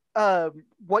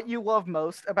what you love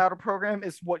most about a program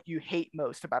is what you hate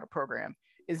most about a program.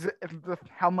 is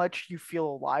how much you feel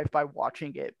alive by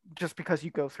watching it, just because you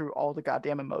go through all the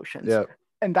goddamn emotions. Yeah.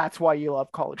 And that's why you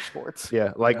love college sports.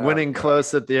 Yeah, like winning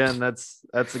close at the end. That's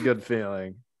a good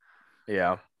feeling.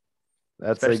 Yeah,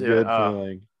 that's a good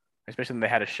feeling. Especially when they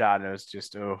had a shot and it was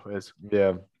just good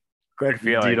feeling.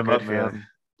 Beat them good up, feeling. man.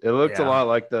 It looked a lot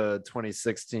like the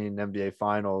 2016 NBA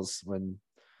Finals when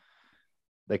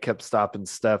they kept stopping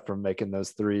Steph from making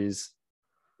those threes.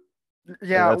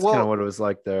 Yeah, that's kind of what it was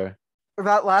like there.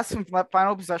 That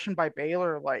final possession by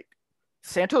Baylor, like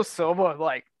Santos Silva,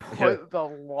 like put the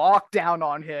lockdown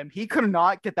on him. He could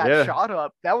not get that shot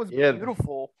up. That was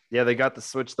beautiful. Yeah, they got the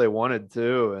switch they wanted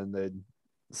to, and they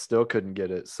still couldn't get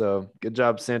it. So good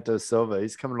job, Santos Silva.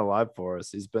 He's coming alive for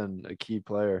us. He's been a key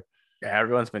player. Yeah,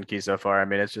 everyone's been key so far. I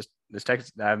mean, it's just this team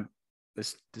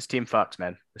fucks,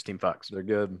 man. This team fucks. They're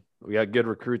good. We got good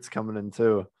recruits coming in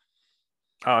too.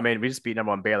 Oh, I mean, we just beat number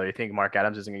 1 Baylor. You think Mark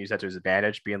Adams isn't going to use that to his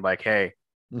advantage, being like, hey,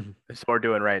 this is what we're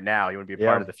doing right now. You want to be a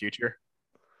part of the future?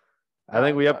 I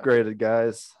think we upgraded,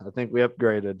 guys. I think we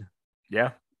upgraded.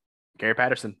 Yeah. Gary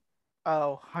Patterson.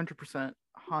 Oh, 100%.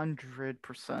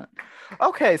 100%.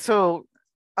 Okay, so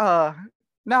now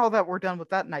that we're done with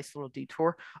that nice little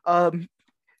detour,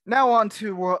 now on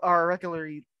to our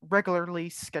regularly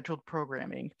scheduled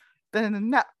programming.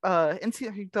 Then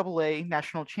NCAA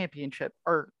National Championship,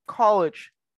 or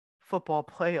College Football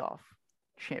Playoff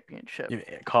Championship.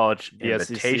 College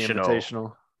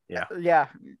Invitational. Yeah,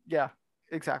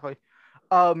 exactly.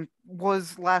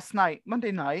 Was last night,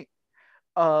 Monday night.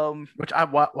 Which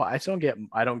I still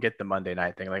don't get the Monday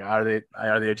night thing. Like, are they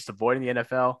just avoiding the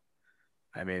NFL?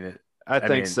 I mean, I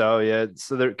think so. Yeah.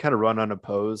 So they're kind of run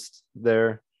unopposed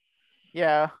there.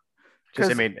 Yeah.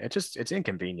 It's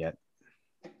inconvenient.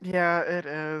 Yeah, it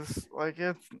is. Like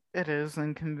it is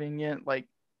inconvenient. Like,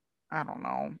 I don't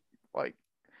know. Like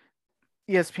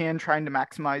ESPN trying to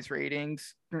maximize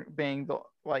ratings, being the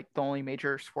only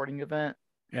major sporting event.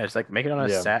 Yeah, just like make it on a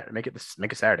Saturday. Make it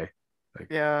Saturday. Like,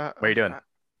 yeah. What are you doing?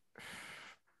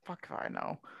 Fuck if I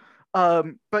know.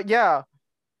 But yeah.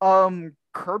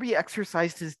 Kirby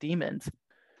exercised his demons.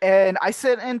 And I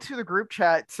sent into the group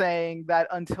chat saying that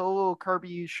until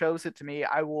Kirby shows it to me,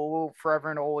 I will forever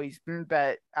and always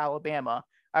bet Alabama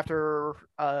after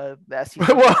the SEC.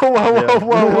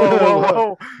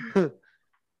 Whoa.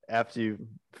 After you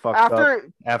fucked up.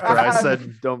 After I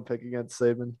said don't pick against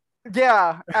Saban.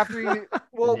 Yeah. After you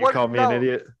called me an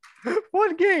idiot.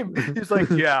 One game. He's like,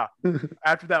 yeah.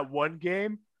 After that one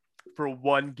game, for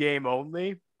one game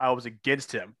only, I was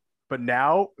against him. But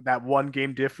now that one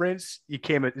game difference,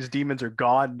 his demons are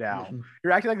gone now.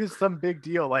 You're acting like this is some big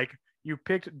deal. Like, you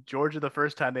picked Georgia the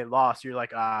first time they lost. You're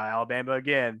like, Alabama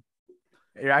again.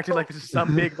 You're acting like this is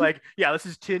some big, this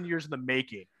is 10 years in the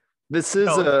making. This is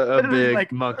a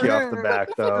big monkey off the back,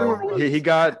 though. He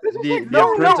got the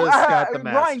apprentice got the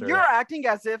master. Ryan, you're acting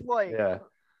as if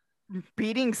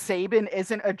beating Saban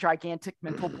isn't a gigantic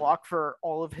mental block for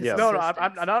all of his. No,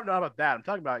 I'm not about that. I'm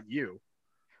talking about you.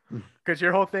 Because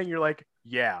your whole thing, you're like,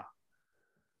 yeah,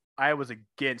 I was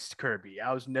against Kirby.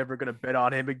 I was never going to bet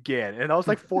on him again. And that was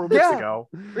like 4 weeks ago.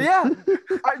 Yeah,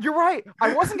 you're right.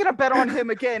 I wasn't going to bet on him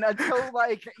again until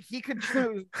he could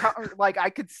I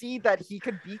could see that he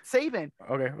could beat Saban.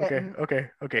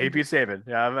 Okay. He beat Saban.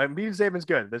 Yeah, beating Saban's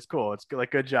good. That's cool. It's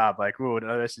good. Good job.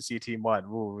 Another SEC team won.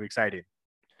 Ooh, exciting.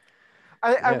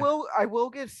 I will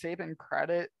give Saban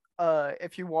credit.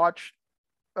 If you watch,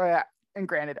 and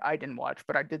granted, I didn't watch,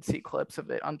 but I did see clips of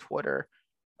it on Twitter.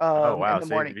 Oh wow! In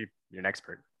the morning. You're an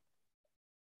expert.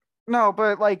 No,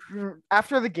 but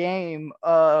after the game,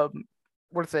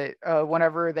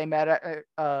 whenever they met at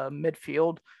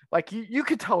midfield, you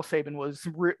could tell Saban was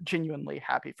genuinely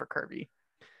happy for Kirby.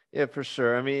 Yeah, for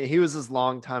sure. I mean, he was his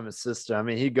longtime assistant. I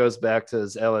mean, he goes back to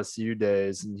his LSU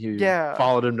days, and he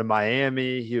followed him to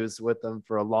Miami. He was with them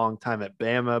for a long time at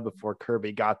Bama before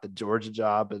Kirby got the Georgia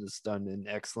job, and has done an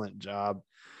excellent job.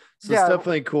 So it's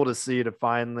definitely cool to see to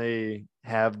finally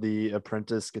have the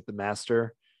apprentice get the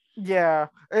master. Yeah,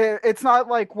 it's not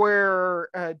like where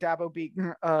Dabo beat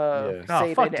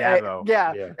Saban. Fuck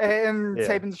Dabo. And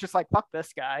Saban's just like, fuck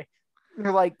this guy.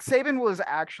 Saban was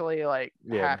actually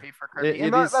happy for Kirby,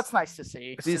 and that's nice to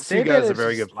see. These two guys are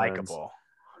very good, likable.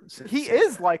 He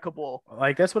is likable.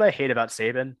 That's what I hate about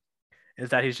Saban,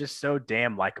 is that he's just so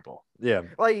damn likable. Yeah.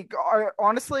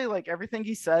 Honestly, everything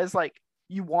he says,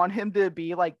 you want him to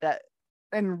be like that.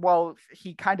 And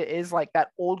he kind of is that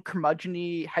old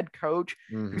curmudgeon-y head coach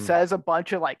who says a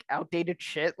bunch of outdated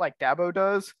shit like Dabo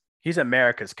does. He's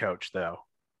America's coach, though.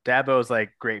 Dabo's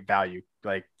great value,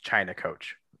 China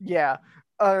coach. Yeah.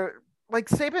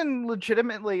 Saban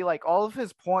legitimately, all of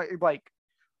his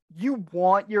you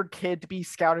want your kid to be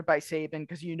scouted by Saban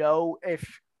because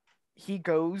if he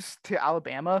goes to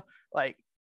Alabama, like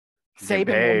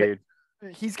Saban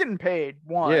he's getting paid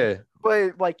one. Yeah.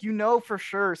 But for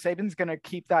sure Saban's gonna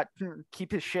keep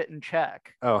his shit in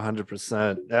check. Oh,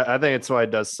 100%. I think it's why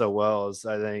it does so well is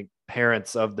I think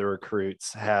parents of the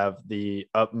recruits have the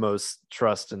utmost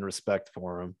trust and respect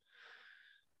for him,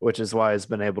 which is why he's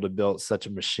been able to build such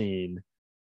a machine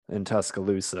in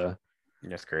Tuscaloosa.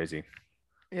 That's crazy.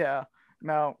 Yeah,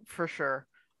 no, for sure.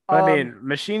 I mean,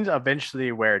 machines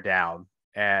eventually wear down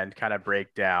and kind of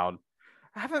break down.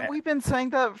 Haven't we been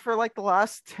saying that for like the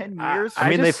last 10 years? I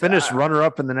mean, they finished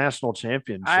runner-up in the national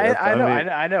championship. I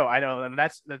know. And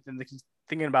that's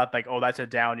thinking about like, oh, that's a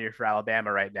down year for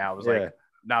Alabama right now. It was like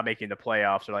not making the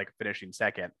playoffs or like finishing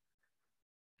second.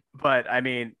 But I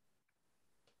mean,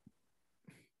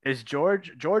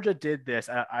 Georgia did this.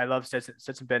 I love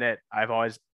Stetson Bennett.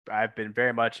 I've been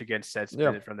very much against Stetson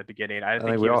Bennett from the beginning. I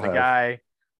think he was the guy.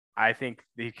 I think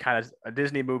a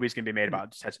Disney movie is going to be made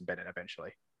about Stetson Bennett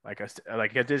eventually. Like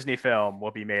a Disney film will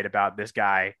be made about this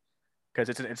guy because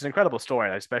it's an incredible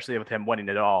story, especially with him winning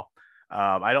it all.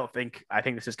 I think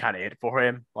this is kind of it for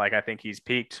him. Like, I think he's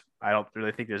peaked. I don't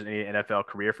really think there's any NFL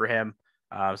career for him.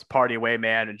 It's a party away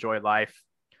man, enjoy life.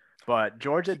 But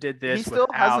Georgia did this. He still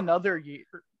has another year.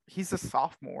 He's a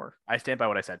sophomore. I stand by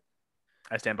what I said.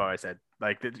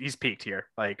 Like, he's peaked here.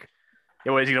 Like, is he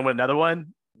going to win another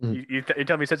one? You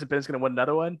tell me Stetson Bennett's going to win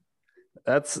another one?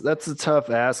 That's a tough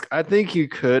ask. I think you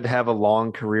could have a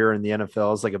long career in the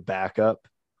NFL as like a backup.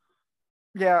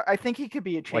 Yeah, I think he could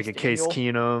be like a Case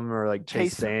Keenum or like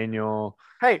Chase Daniel.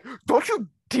 Hey, don't you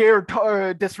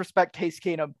dare disrespect Case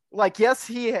Keenum. Like, yes,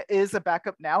 he is a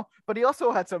backup now, but he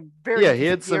also had some he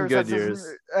had some good years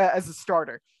as a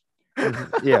starter.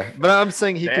 Yeah, but I'm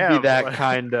saying he could be that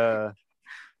kind of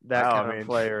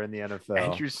player in the NFL.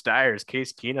 Andrew Steyer's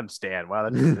Case Keenum stan. Wow,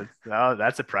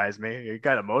 that surprised me. You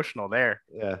got emotional there.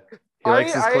 Yeah, he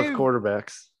likes his cliff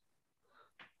quarterbacks.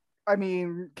 I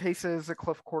mean, Case is a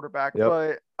cliff quarterback,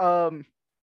 but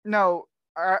no,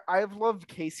 I've loved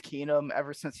Case Keenum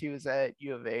ever since he was at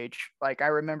U of H. Like, I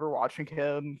remember watching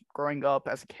him growing up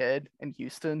as a kid in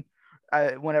Houston.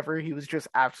 Whenever he was just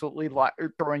absolutely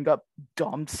throwing up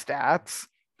dumb stats,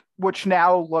 which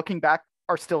now looking back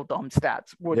are still dumb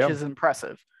stats, which is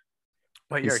impressive.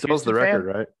 But he still has the record,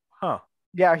 right? Huh.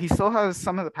 Yeah, he still has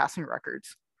some of the passing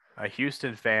records. A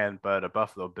Houston fan, but a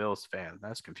Buffalo Bills fan.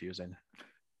 That's confusing.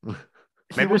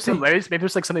 Maybe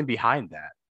there's like something behind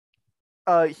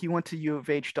that. He went to U of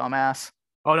H, dumbass.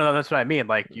 Oh no, that's what I mean.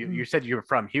 Like you said you were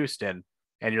from Houston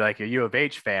and you're like a U of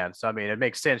H fan. So I mean, it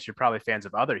makes sense. You're probably fans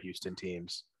of other Houston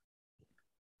teams.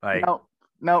 Like no,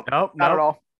 not at all.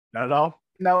 Not at all.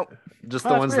 No, just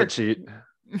the ones that cheat.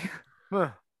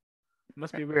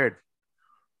 Must be weird.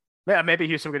 Yeah, maybe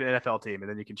Houston will get an NFL team and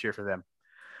then you can cheer for them.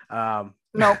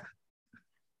 Nope.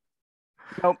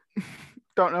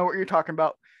 Don't know what you're talking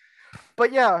about.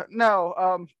 But yeah,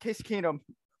 no. Case Keenum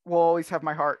will always have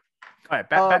my heart. All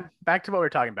right, back to what we're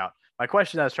talking about. My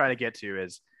question I was trying to get to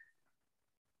is,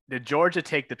 did Georgia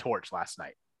take the torch last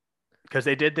night? Because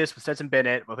they did this with Stetson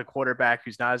Bennett with a quarterback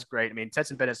who's not as great. I mean,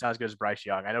 Stetson Bennett's not as good as Bryce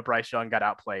Young. I know Bryce Young got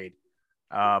outplayed.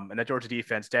 And the Georgia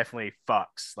defense definitely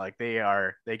fucks. Like,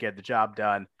 they get the job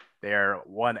done. They're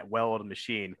one well-oiled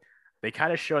machine. They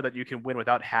kind of show that you can win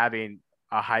without having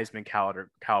a Heisman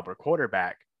caliber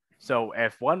quarterback. So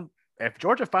if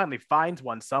Georgia finally finds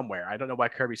one somewhere, I don't know why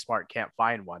Kirby Smart can't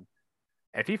find one.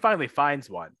 If he finally finds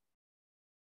one,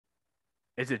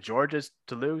 is it Georgia's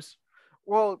to lose?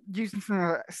 Well, you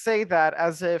say that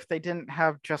as if they didn't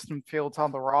have Justin Fields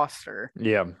on the roster.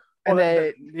 Yeah. And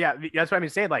that's what I'm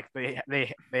saying. Like,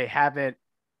 they haven't.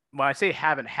 When I say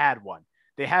haven't had one,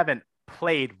 they haven't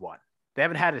played one. They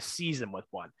haven't had a season with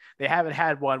one. They haven't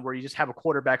had one where you just have a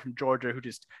quarterback from Georgia who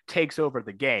just takes over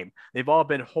the game. They've all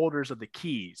been holders of the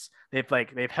keys. They've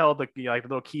held the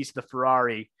little keys to the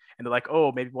Ferrari, and they're like,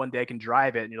 oh, maybe one day I can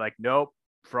drive it. And you're like, nope,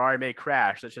 Ferrari may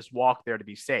crash. Let's just walk there to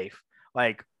be safe.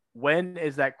 Like, when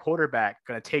is that quarterback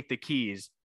going to take the keys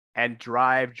and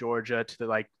drive Georgia to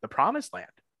the promised land?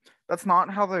 That's not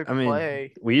how they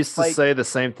play. We used to say the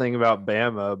same thing about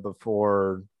Bama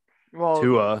before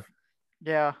Tua.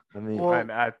 Yeah. I mean,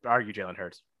 I argue Jalen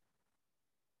Hurts.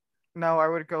 No, I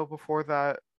would go before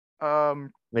that.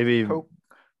 Maybe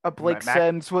Blake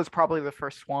Sims was probably the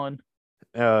first one.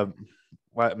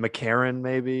 McCarron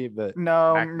maybe, but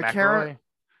no, McCarron.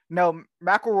 No,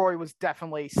 McElroy was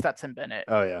definitely Stetson Bennett.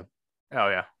 Oh yeah.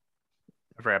 I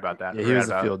forgot about that. Yeah, he was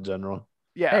a field general.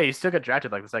 Yeah. Hey, he still got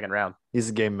drafted like the second round. He's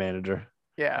a game manager.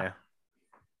 Yeah.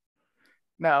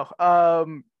 No.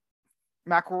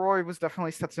 McElroy was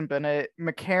definitely Stetson Bennett.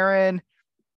 McCarron,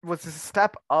 was a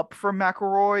step up from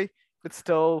McElroy, but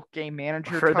still game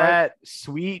manager For type. that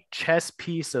sweet chess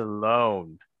piece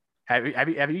alone. Have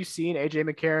you seen AJ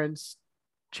McCarron's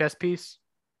chess piece?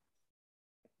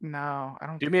 No, I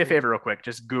don't. Do me a favor real quick.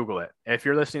 Just Google it. If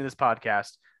you're listening to this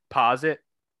podcast, pause it,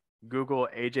 Google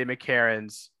AJ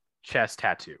McCarron's chest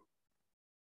tattoo.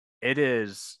 It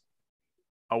is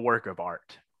a work of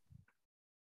art.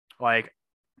 Like,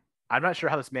 I'm not sure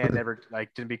how this man never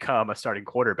didn't become a starting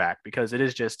quarterback, because it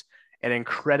is just an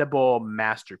incredible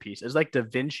masterpiece. It's like Da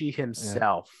Vinci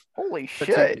himself. Yeah. Holy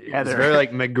shit! It's very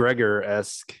like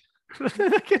McGregor-esque.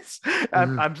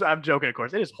 I'm joking, of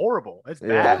course. It is horrible. It's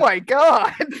bad. Oh my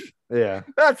god. Yeah.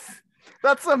 That's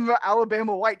some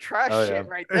Alabama white trash shit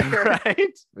right there.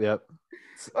 Right? Yep.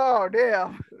 Oh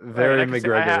damn. Very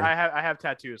McGregor. I have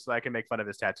tattoos, so I can make fun of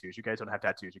his tattoos. You guys don't have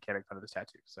tattoos. You can't make fun of his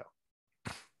tattoos. So,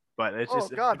 but it's just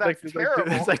that's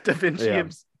terrible. It's like Da Vinci. Yeah.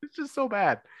 It's just so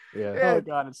bad. Yeah. Oh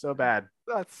god, it's so bad.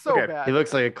 That's so bad. He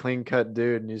looks like a clean cut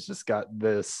dude, and he's just got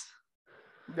this.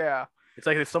 Yeah. It's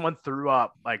like if someone threw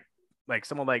up, like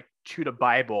someone chewed a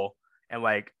Bible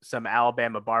and some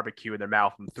Alabama barbecue in their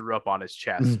mouth and threw up on his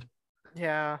chest.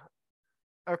 Yeah.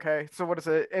 Okay. So what is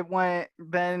it? It went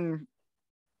then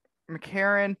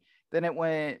McCarron, then it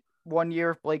went 1 year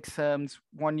of Blake Sims,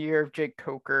 1 year of Jake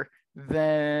Coker,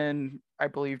 then I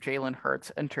believe Jalen Hurts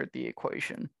entered the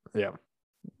equation. Yeah.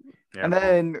 And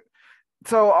then,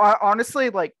 so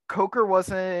honestly, Coker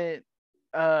wasn't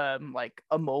a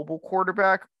mobile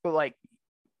quarterback, but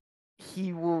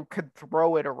he could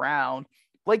throw it around.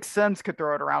 Blake Sims could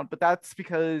throw it around, but that's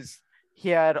because he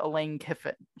had Lane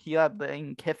Kiffin. He had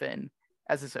Lane Kiffin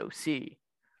as his OC.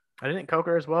 I didn't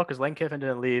Coker as well, because Lane Kiffin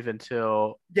didn't leave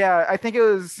until. Yeah, I think it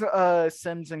was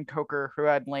Sims and Coker who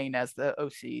had Lane as the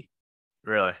OC.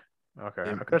 Really? Okay.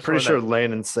 Yeah, I'm pretty sure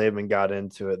Lane and Saban got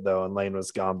into it though, and Lane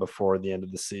was gone before the end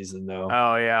of the season though.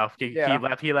 Oh yeah,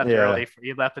 he left early.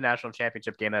 He left the national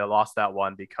championship game. They lost that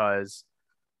one because,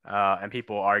 and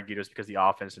people argued it was because the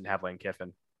offense didn't have Lane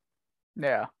Kiffin.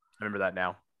 Yeah, I remember that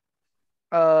now.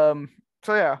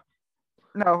 So yeah,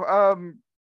 no.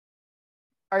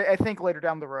 I think later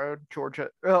down the road, Georgia.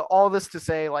 All this to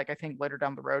say, I think later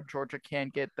down the road, Georgia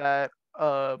can get that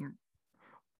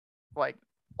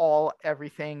all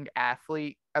everything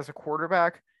athlete as a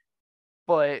quarterback,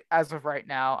 but as of right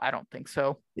now, I don't think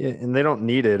so. Yeah, and they don't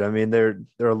need it. I mean, they're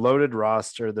a loaded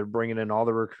roster. They're bringing in all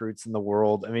the recruits in the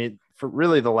world. I mean, for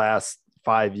really the last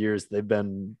 5 years, they've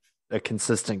been a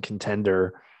consistent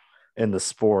contender in the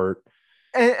sport.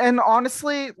 And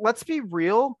honestly, let's be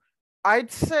real.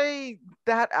 I'd say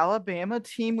that Alabama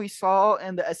team we saw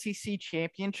in the SEC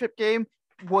championship game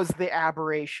was the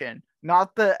aberration,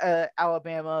 not the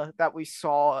Alabama that we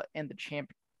saw in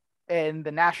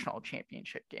the national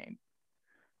championship game.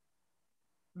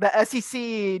 The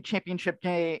SEC championship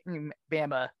game,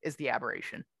 Bama is the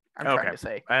aberration. I'm trying to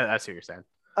say. That's what you're saying.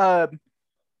 The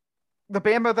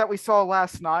Bama that we saw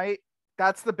last night,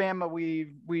 that's the Bama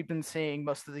we've been seeing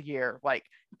most of the year.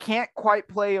 Can't quite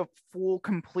play a full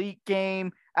complete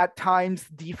game. At times,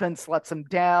 defense lets them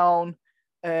down.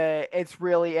 It's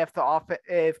really if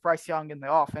Bryce Young and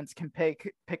the offense can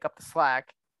pick up the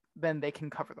slack, then they can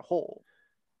cover the hole.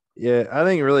 Yeah, I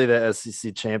think really the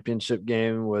SEC championship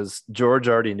game was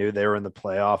Georgia already knew they were in the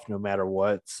playoff no matter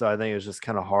what. So I think it was just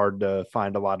kind of hard to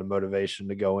find a lot of motivation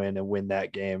to go in and win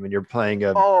that game. And you're playing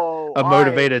a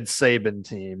motivated Saban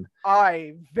team.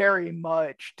 I very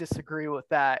much disagree with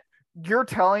that. You're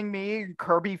telling me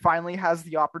Kirby finally has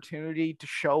the opportunity to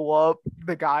show up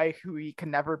the guy who he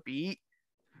can never beat?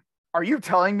 Are you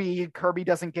telling me Kirby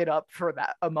doesn't get up for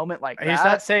a moment like that? He's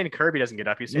not saying Kirby doesn't get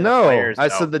up. He's saying the players. I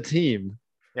said the team.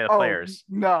 Yeah, the players.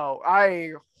 No,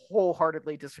 I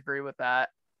wholeheartedly disagree with that.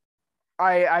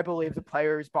 I believe the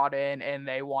players bought in and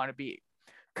they want to be,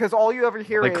 because all you ever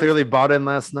hear is clearly bought in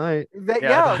last night. They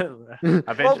bought in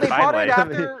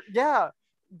after. Yeah,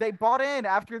 they bought in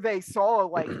after they saw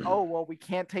oh well, we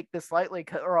can't take this lightly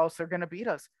or else they're gonna beat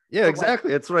us. Yeah,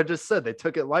 exactly. That's what I just said. They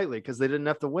took it lightly because they didn't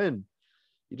have to win.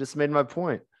 You just made my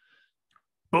point.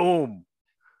 Boom.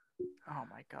 Oh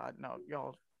my God, no,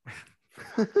 y'all.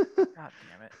 God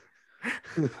damn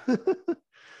it.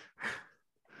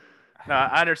 No,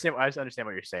 I understand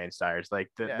what you're saying, Stires.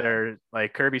 They're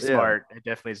Kirby Smart. It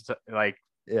definitely is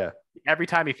every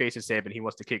time he faces Saban, he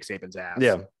wants to kick Saban's ass.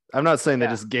 Yeah. I'm not saying they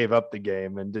just gave up the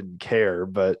game and didn't care,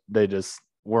 but they just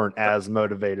weren't as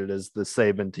motivated as the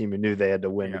Saban team who knew they had to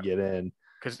win to get in.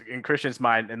 Because in Christian's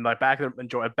mind, and back of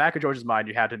George's mind,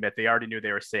 you had to admit they already knew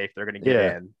they were safe. They're going to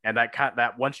get in, and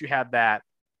that once you have that,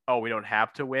 we don't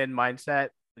have to win mindset,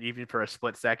 even for a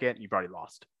split second, you've already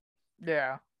lost.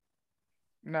 Yeah.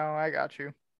 No, I got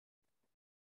you.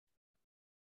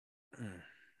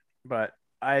 But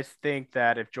I think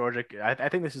that if Georgia, I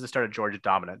think this is the start of Georgia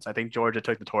dominance. I think Georgia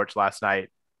took the torch last night,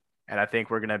 and I think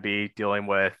we're going to be dealing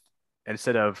with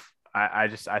instead of I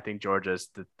think Georgia's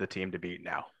the team to beat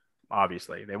now.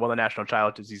 Obviously, they won the national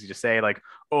title. It's easy to say like,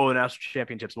 oh, the national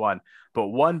championships won, but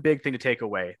one big thing to take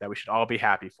away that we should all be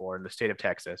happy for in the state of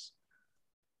Texas.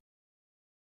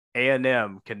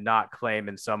 A&M cannot claim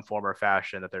in some form or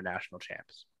fashion that they're national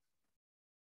champs.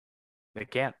 They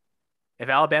can't. If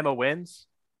Alabama wins,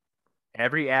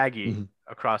 every Aggie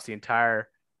across the entire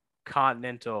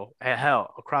continental,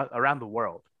 hell, across around the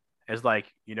world is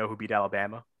like, you know who beat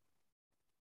Alabama?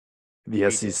 The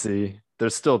SEC. They're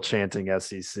still chanting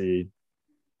SEC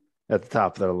at the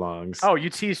top of their lungs. Oh,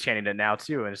 UT's chanting it now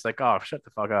too, and it's like, oh, shut the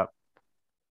fuck up.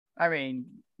 I mean,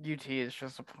 UT is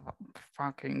just a bunch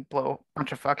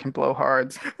of fucking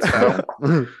blowhards.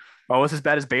 So. Oh, was as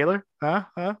bad as Baylor? Huh?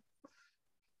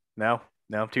 No,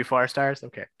 too far, Stars.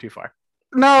 Okay, too far.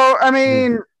 No, I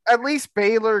mean, at least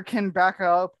Baylor can back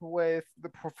up with the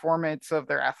performance of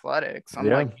their athletics,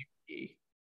 unlike UT.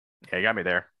 Yeah, you got me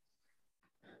there.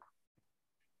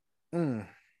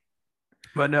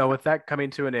 But no, with that coming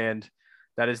to an end,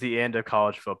 that is the end of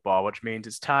college football, which means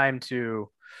it's time to,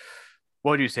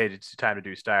 what do you say it's time to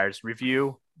do, Stars?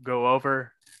 Review, go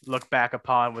over, look back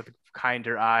upon with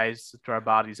kinder eyes to our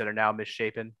bodies that are now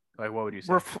misshapen. Like, what would you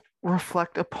say?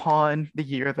 Reflect upon the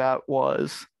year that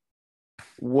was.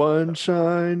 One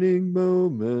shining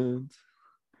moment.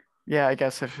 Yeah, I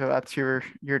guess if that's your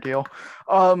deal.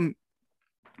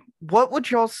 What would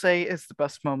y'all say is the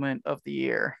best moment of the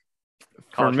year?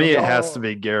 For me, it has to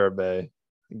be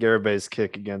Garabay's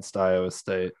kick against Iowa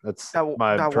State. That's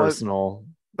my personal.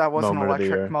 That was an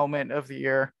electric moment of the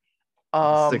year.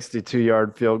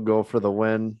 62-yard field goal for the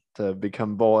win to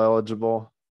become bowl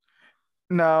eligible.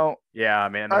 No. Yeah,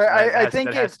 man. I think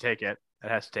it has to take it. It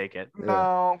has to take it.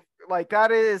 No, like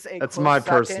that is that's my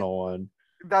personal one.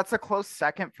 That's a close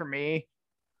second for me.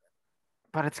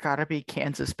 But it's got to be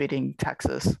Kansas beating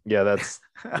Texas. Yeah,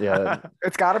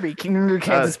 it's got to be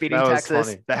Kansas beating Texas.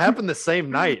 Funny. That happened the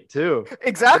same night too.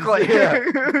 Exactly.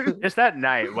 Just that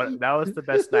night. That was the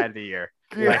best night of the year.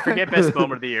 Yeah. Like, forget best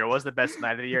moment of the year. What was the best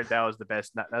night of the year? That was the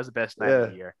best. That was the best night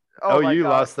of the year. Oh, you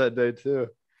lost that day too.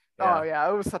 Yeah. Oh yeah,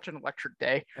 it was such an electric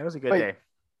day. It was a good day.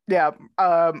 Yeah.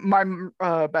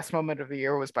 My best moment of the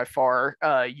year was by far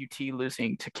UT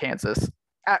losing to Kansas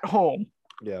at home.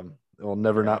 Yeah, it will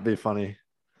never not be funny.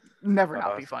 Never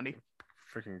not be funny.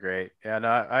 Freaking great. Yeah, no,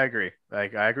 I agree.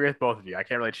 Like, I agree with both of you. I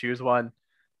can't really choose one.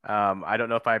 I don't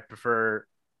know if I prefer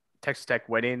Texas Tech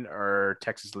winning or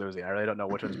Texas losing. I really don't know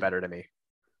which one's better to me.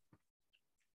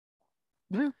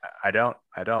 Yeah. I don't.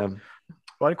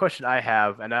 One question I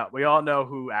have, and we all know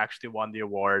who actually won the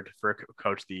award for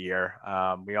Coach of the Year.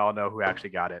 We all know who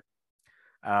actually got it.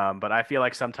 But I feel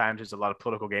like sometimes there's a lot of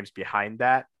political games behind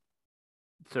that.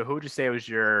 So who would you say was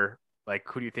your, like,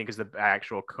 who do you think is the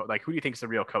actual, who do you think is the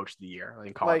real Coach of the Year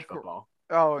in college football?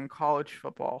 Oh, in college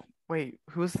football. Wait,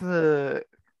 who's the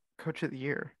Coach of the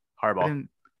Year? Harbaugh.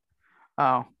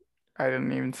 I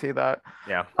didn't even see that.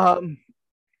 Yeah.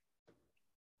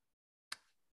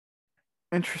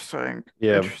 Interesting.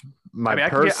 Yeah. My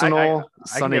personal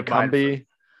Sonny Cumbie.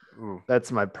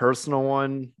 That's my personal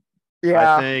one.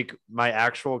 Yeah. I think my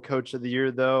actual Coach of the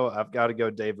Year, though, I've got to go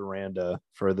Dave Aranda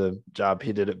for the job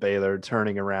he did at Baylor,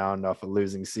 turning around off a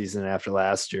losing season after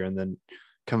last year and then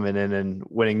coming in and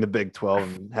winning the Big 12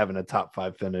 and having a top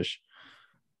 5 finish.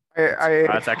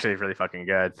 That's actually really fucking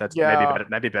good. That's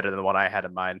maybe better than the one I had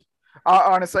in mind.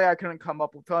 Honestly, I couldn't come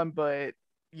up with one, but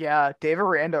yeah, Dave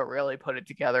Aranda really put it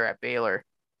together at Baylor.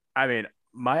 I mean,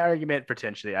 my argument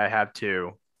potentially, I have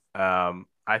two.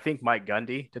 I think Mike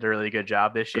Gundy did a really good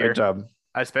job this year. Great job.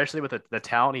 Especially with the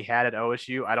talent he had at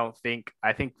OSU.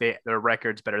 I think their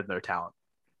record's better than their talent.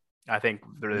 I think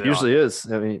it usually is.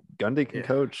 I mean, Gundy can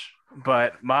coach.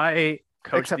 But my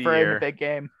Coach of the Year, in the big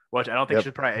game, which I don't think should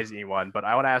surprise anyone, but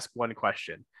I want to ask one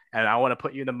question, and I want to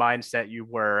put you in the mindset you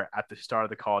were at the start of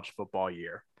the college football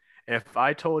year. If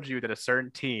I told you that a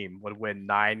certain team would win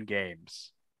 9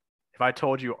 games, if I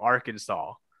told you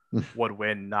Arkansas would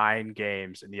win 9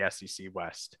 games in the SEC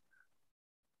West,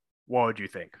 what would you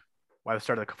think? By the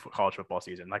start of the college football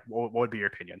season, like, what would be your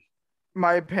opinion?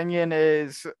 My opinion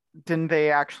is, didn't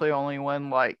they actually only win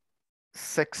like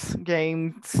 6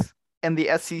 games in the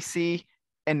SEC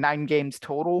and 9 games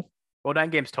total? Well, 9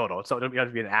 games total, so you have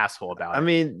to be an asshole about it. I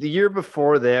mean, the year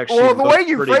before they actually. Well, the way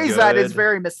you phrase that is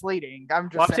very misleading. I'm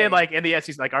saying, like, in the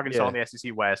SEC, like Arkansas in the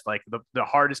SEC West, like the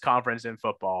hardest conference in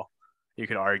football, you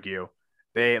could argue.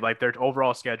 They, like, their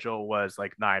overall schedule was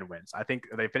like 9 wins. I think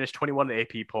they finished 21 in the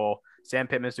AP poll. Sam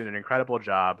Pittman's doing an incredible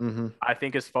job. Mm-hmm. I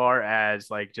think as far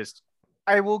as like just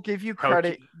I will give you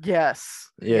credit. Yes.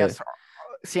 Yeah. Yes.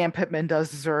 Sam Pittman does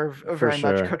deserve very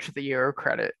much Coach of the Year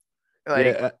credit.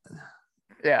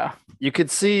 Yeah. You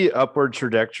could see upward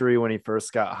trajectory when he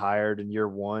first got hired in year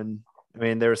one. I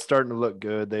mean, they were starting to look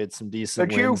good. They had some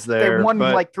decent wins there. They won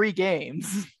like 3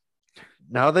 games.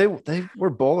 No, they were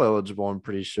bowl eligible, I'm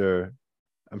pretty sure.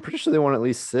 I'm pretty sure they won at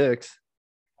least 6.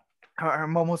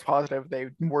 I'm almost positive they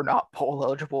were not bowl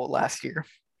eligible last year.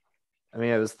 I mean,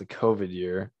 it was the COVID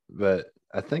year, but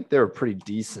I think they were pretty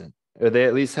decent. Or they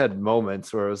at least had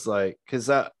moments where it was like, because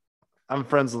I'm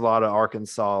friends with a lot of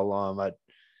Arkansas alum.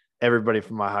 Everybody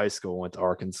from my high school went to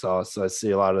Arkansas, so I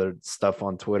see a lot of their stuff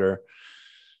on Twitter.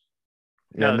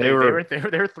 No, they were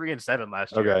 3-7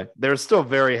 last year. Okay, they're still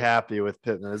very happy with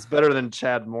Pittman. It's better than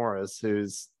Chad Morris,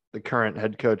 who's the current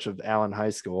head coach of Allen High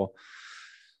School.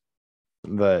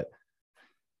 But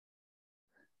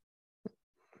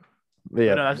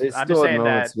yeah, no, I'm just saying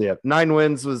that 9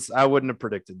 wins was, I wouldn't have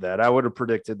predicted that. I would have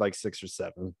predicted like 6 or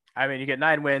 7. I mean, you get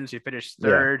 9 wins, you finish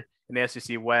 3rd in the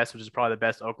SEC West, which is probably the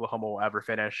best Oklahoma will ever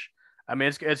finish. I mean,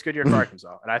 it's a good year for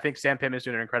Arkansas, and I think Sam Pittman is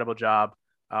doing an incredible job.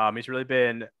 He's really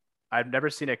been. I've never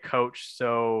seen a coach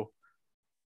so,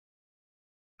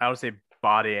 I don't say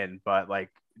bought in, but like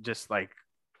just like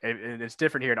it's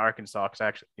different here in Arkansas because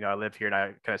actually, I live here and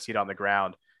I kind of see it on the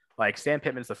ground. Like Sam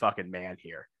Pittman's the fucking man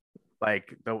here.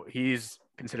 Like he's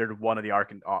considered one of the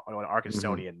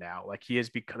Arkansasian now. Like he is,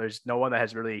 because there's no one that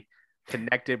has really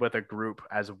connected with a group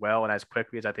as well and as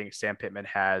quickly as I think Sam Pittman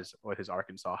has with his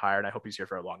Arkansas hire, and I hope he's here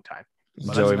for a long time.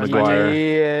 Joey McGuire.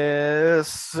 Yes,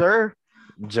 sir.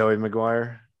 Joey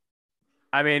McGuire.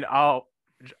 I mean,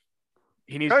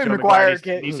 he needs Joey Joey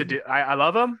McGuire needs to do. I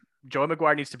love him. Joey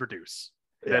McGuire needs to produce.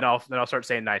 Yeah. Then I'll start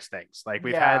saying nice things. Like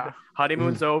we've had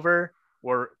honeymoon's over.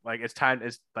 We're like it's time.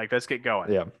 It's like let's get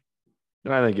going. Yeah,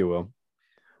 I think it will.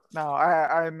 No,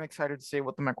 I'm excited to see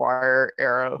what the McGuire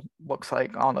era looks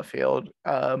like on the field.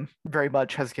 Very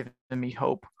much has given me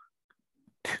hope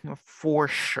for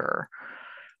sure.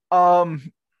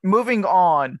 Moving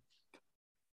on,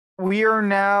 we are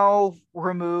now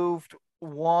removed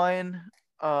one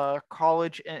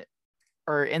college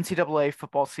or NCAA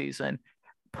football season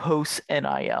post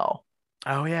NIL.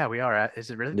 Oh yeah, we are. Is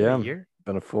it really been a year?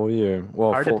 Been a full year.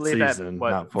 Well, hard full to believe season, that,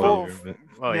 not full year. But...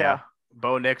 Oh yeah.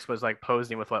 Bo Nix was like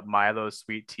posing with Milo's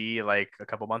sweet tea like a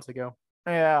couple months ago.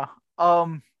 Yeah.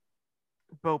 Bo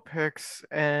Picks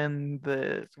and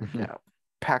the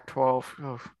Pac-12.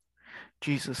 Oh,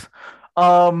 Jesus.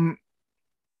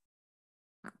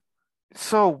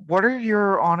 So what are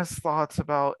your honest thoughts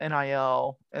about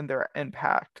NIL and their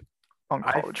impact on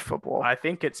college football? I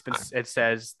think it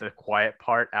says the quiet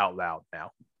part out loud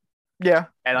now. Yeah.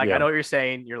 And I know what you're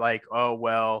saying. You're like, oh,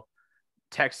 well,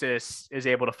 Texas is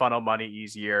able to funnel money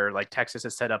easier. Like Texas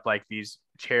has set up like these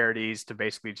charities to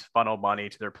basically just funnel money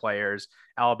to their players.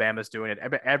 Alabama's doing it.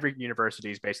 Every university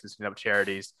is basically setting up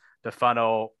charities to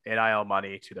funnel NIL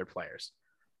money to their players.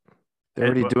 They're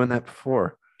already doing that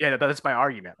before. Yeah, that's my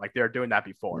argument. Like they're doing that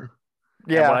before.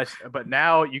 Yeah. But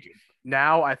now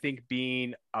I think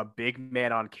being a big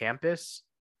man on campus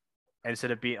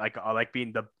instead of being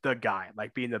being the guy,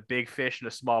 like being the big fish in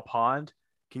a small pond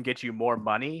can get you more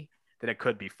money than it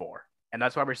could before. And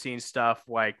that's why we're seeing stuff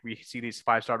like we see these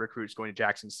 5-star recruits going to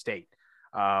Jackson State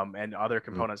and other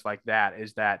components like that,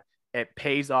 is that it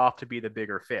pays off to be the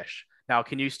bigger fish. Now,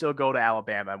 can you still go to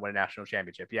Alabama and win a national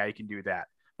championship? Yeah, you can do that.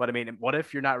 But I mean, what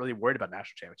if you're not really worried about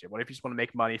national championship? What if you just want to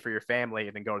make money for your family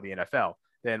and then go to the NFL?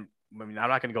 Then I mean, I'm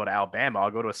not going to go to Alabama.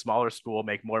 I'll go to a smaller school,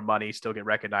 make more money, still get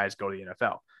recognized, go to the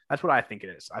NFL. That's what I think it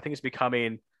is. I think it's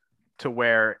becoming to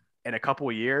where in a couple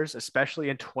of years, especially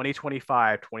in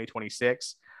 2025,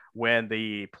 2026, when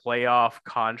the playoff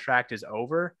contract is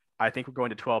over, I think we're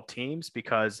going to 12 teams,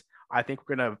 because I think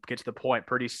we're going to get to the point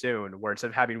pretty soon where instead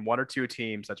of having 1 or 2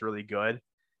 teams that's really good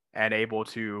and able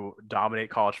to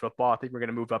dominate college football, I think we're going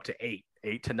to move up to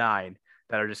 8 to 9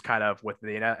 that are just kind of with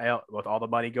with all the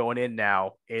money going in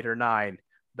now, 8 or 9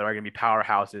 that are going to be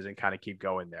powerhouses and kind of keep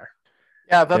going there.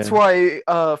 Yeah, that's why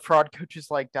fraud coaches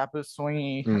like Dabo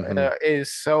Swinney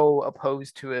is so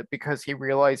opposed to it, because he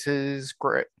realizes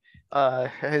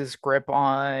his grip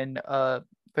on the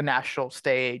national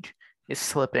stage is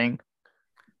slipping.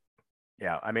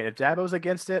 Yeah, I mean, if Dabo's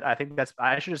against it, I think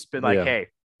I should have just been like, hey,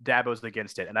 Dabo's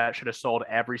against it, and that should have sold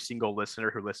every single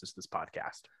listener who listens to this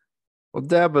podcast. Well,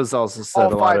 Dabo's also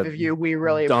said all 5 of you, we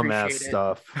really dumbass appreciate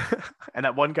stuff. And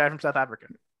that one guy from South Africa.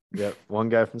 Yep, one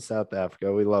guy from South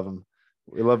Africa. We love him.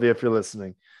 We love you if you're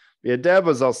listening. Yeah,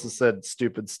 Dabo's also said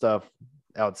stupid stuff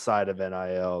outside of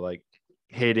NIL, like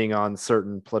hating on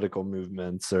certain political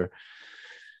movements or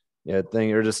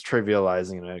or just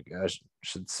trivializing it, I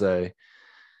should say.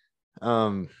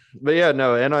 But yeah,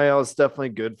 no, NIL is definitely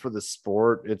good for the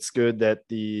sport. It's good that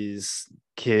these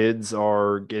kids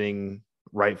are getting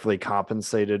rightfully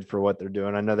compensated for what they're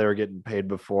doing. I know they were getting paid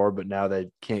before, but now they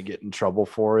can't get in trouble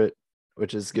for it,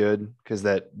 which is good because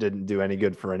that didn't do any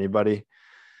good for anybody,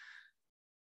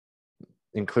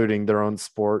 including their own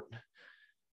sport.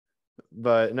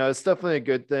 But no, it's definitely a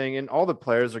good thing. And all the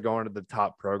players are going to the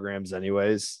top programs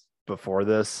anyways before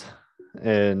this.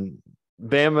 And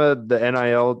Bama, the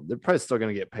NIL, they're probably still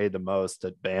going to get paid the most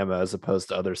at Bama as opposed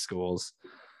to other schools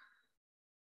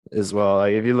as well.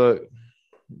 Like if you look,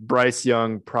 Bryce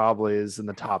Young probably is in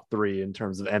the top 3 in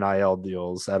terms of NIL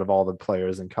deals out of all the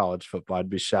players in college football. I'd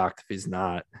be shocked if he's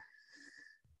not.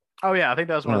 Oh yeah, I think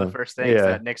that was one of the first things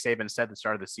that Nick Saban said at the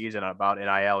start of the season about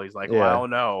NIL. He's like, well, I don't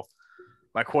know.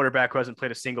 My quarterback who hasn't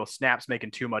played a single snap's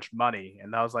making too much money.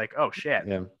 And I was like, oh shit.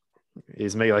 Yeah.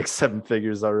 He's making like 7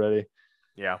 figures already.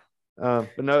 Yeah.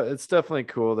 But no, it's definitely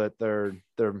cool that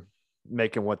they're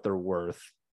making what they're worth.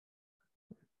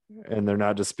 And they're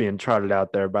not just being trotted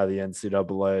out there by the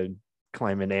NCAA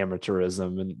claiming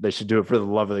amateurism, and they should do it for the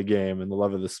love of the game and the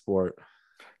love of the sport.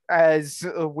 As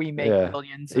we make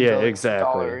millions and millions of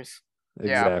dollars.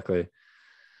 Exactly.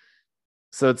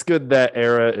 So it's good that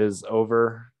era is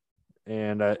over,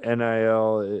 and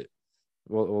NIL,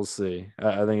 we'll see.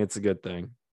 I think it's a good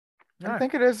thing. I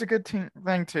think it is a good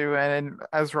thing too. And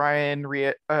as Ryan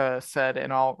said,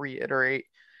 and I'll reiterate,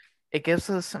 it gives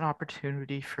us an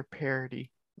opportunity for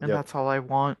parity. And that's all I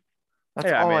want.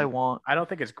 That's all I want. I don't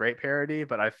think it's great parody,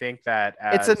 but I think that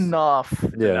it's enough.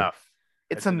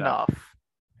 It's enough.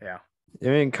 Yeah. I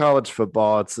mean, college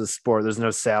football, it's a sport. There's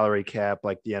no salary cap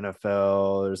like the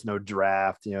NFL. There's no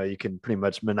draft. You know, you can pretty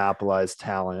much monopolize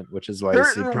talent, which is why you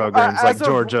see programs like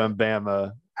Georgia and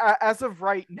Bama. As of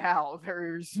right now,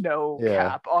 there's no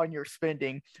cap on your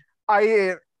spending.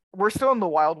 We're still in the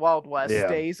wild, wild west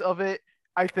days of it.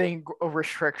 I think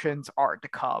restrictions are to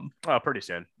come. Oh, pretty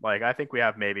soon. Like I think we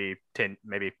have maybe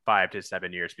 5 to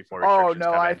 7 years before. Oh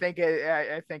no, I think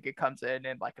it comes in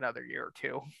like another year or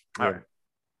 2. All right.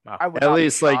 Wow. At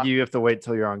least like you have to wait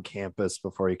till you're on campus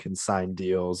before you can sign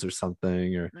deals or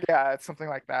something, or it's something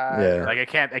like that. Yeah, like it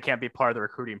can't be part of the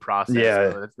recruiting process.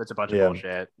 Yeah, so that's a bunch of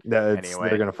bullshit. Anyway,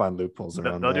 they're gonna find loopholes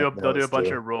around. They'll do a bunch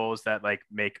of rules that like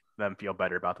make them feel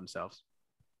better about themselves.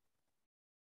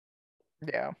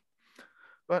 Yeah,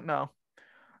 but no.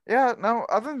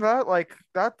 Other than that, like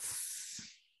that's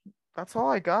all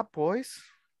I got, boys.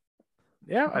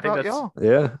 Yeah, I think that's y'all.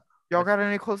 Yeah. Y'all got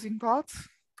any closing thoughts?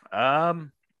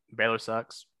 Baylor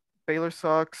sucks.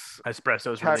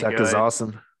 Espresso's really Tech good. is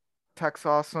awesome. Tech's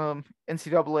awesome.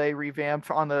 NCAA revamped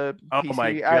on the PC. Oh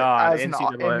my god.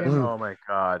 NCAA. Oh my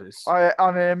god.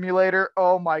 On an emulator.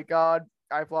 Oh my god.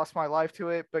 I've lost my life to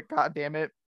it, but god damn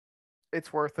it.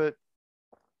 It's worth it.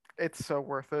 It's so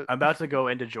worth it. I'm about to go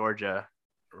into Georgia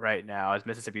right now as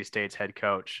Mississippi State's head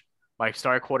coach. My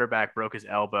star quarterback broke his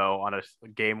elbow on a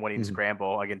game-winning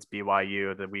scramble against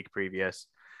BYU the week previous.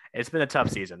 It's been a tough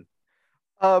season.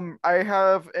 I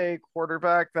have a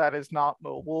quarterback that is not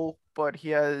mobile, but he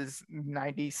has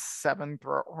 97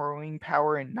 throwing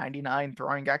power and 99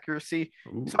 throwing accuracy.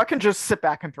 Ooh. So I can just sit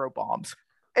back and throw bombs.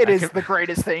 It is the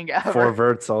greatest thing ever. 4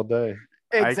 verts all day.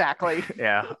 Exactly.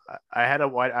 I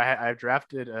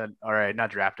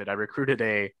recruited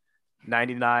a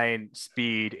 99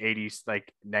 speed, 80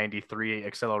 like 93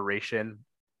 acceleration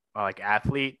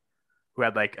athlete who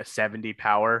had like a 70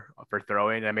 power for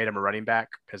throwing, and I made him a running back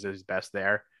because it was best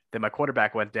there. Then my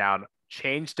quarterback went down,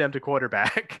 changed him to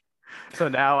quarterback. So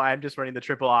now I'm just running the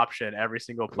triple option every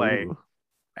single play. Ooh.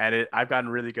 And I've gotten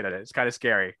really good at it. It's kind of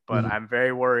scary, but I'm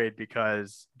very worried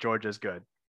because Georgia's good.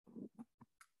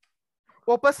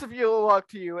 Well, best of luck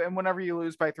to you. And whenever you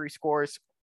lose by 3 scores,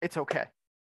 it's okay.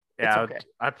 Yeah, it's okay.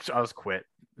 I was quit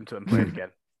until I'm playing again.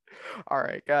 All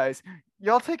right, guys.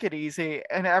 Y'all take it easy.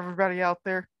 And everybody out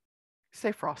there,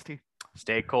 stay frosty.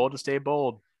 Stay cold and stay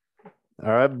bold.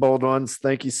 All right, bold ones.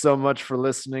 Thank you so much for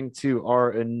listening to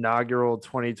our inaugural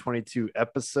 2022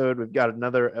 episode. We've got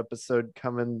another episode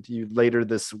coming to you later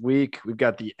this week. We've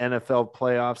got the NFL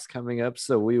playoffs coming up,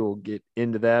 so we will get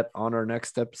into that on our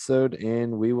next episode,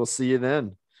 and we will see you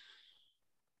then.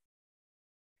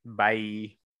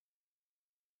 Bye.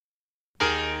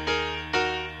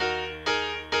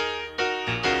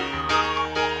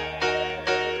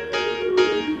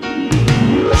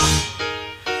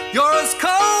 You're as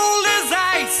cold as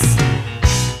ice.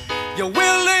 You're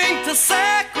willing to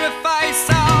sacrifice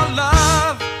our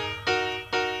love.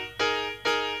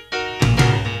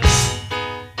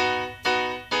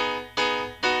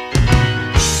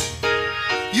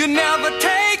 You never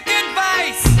take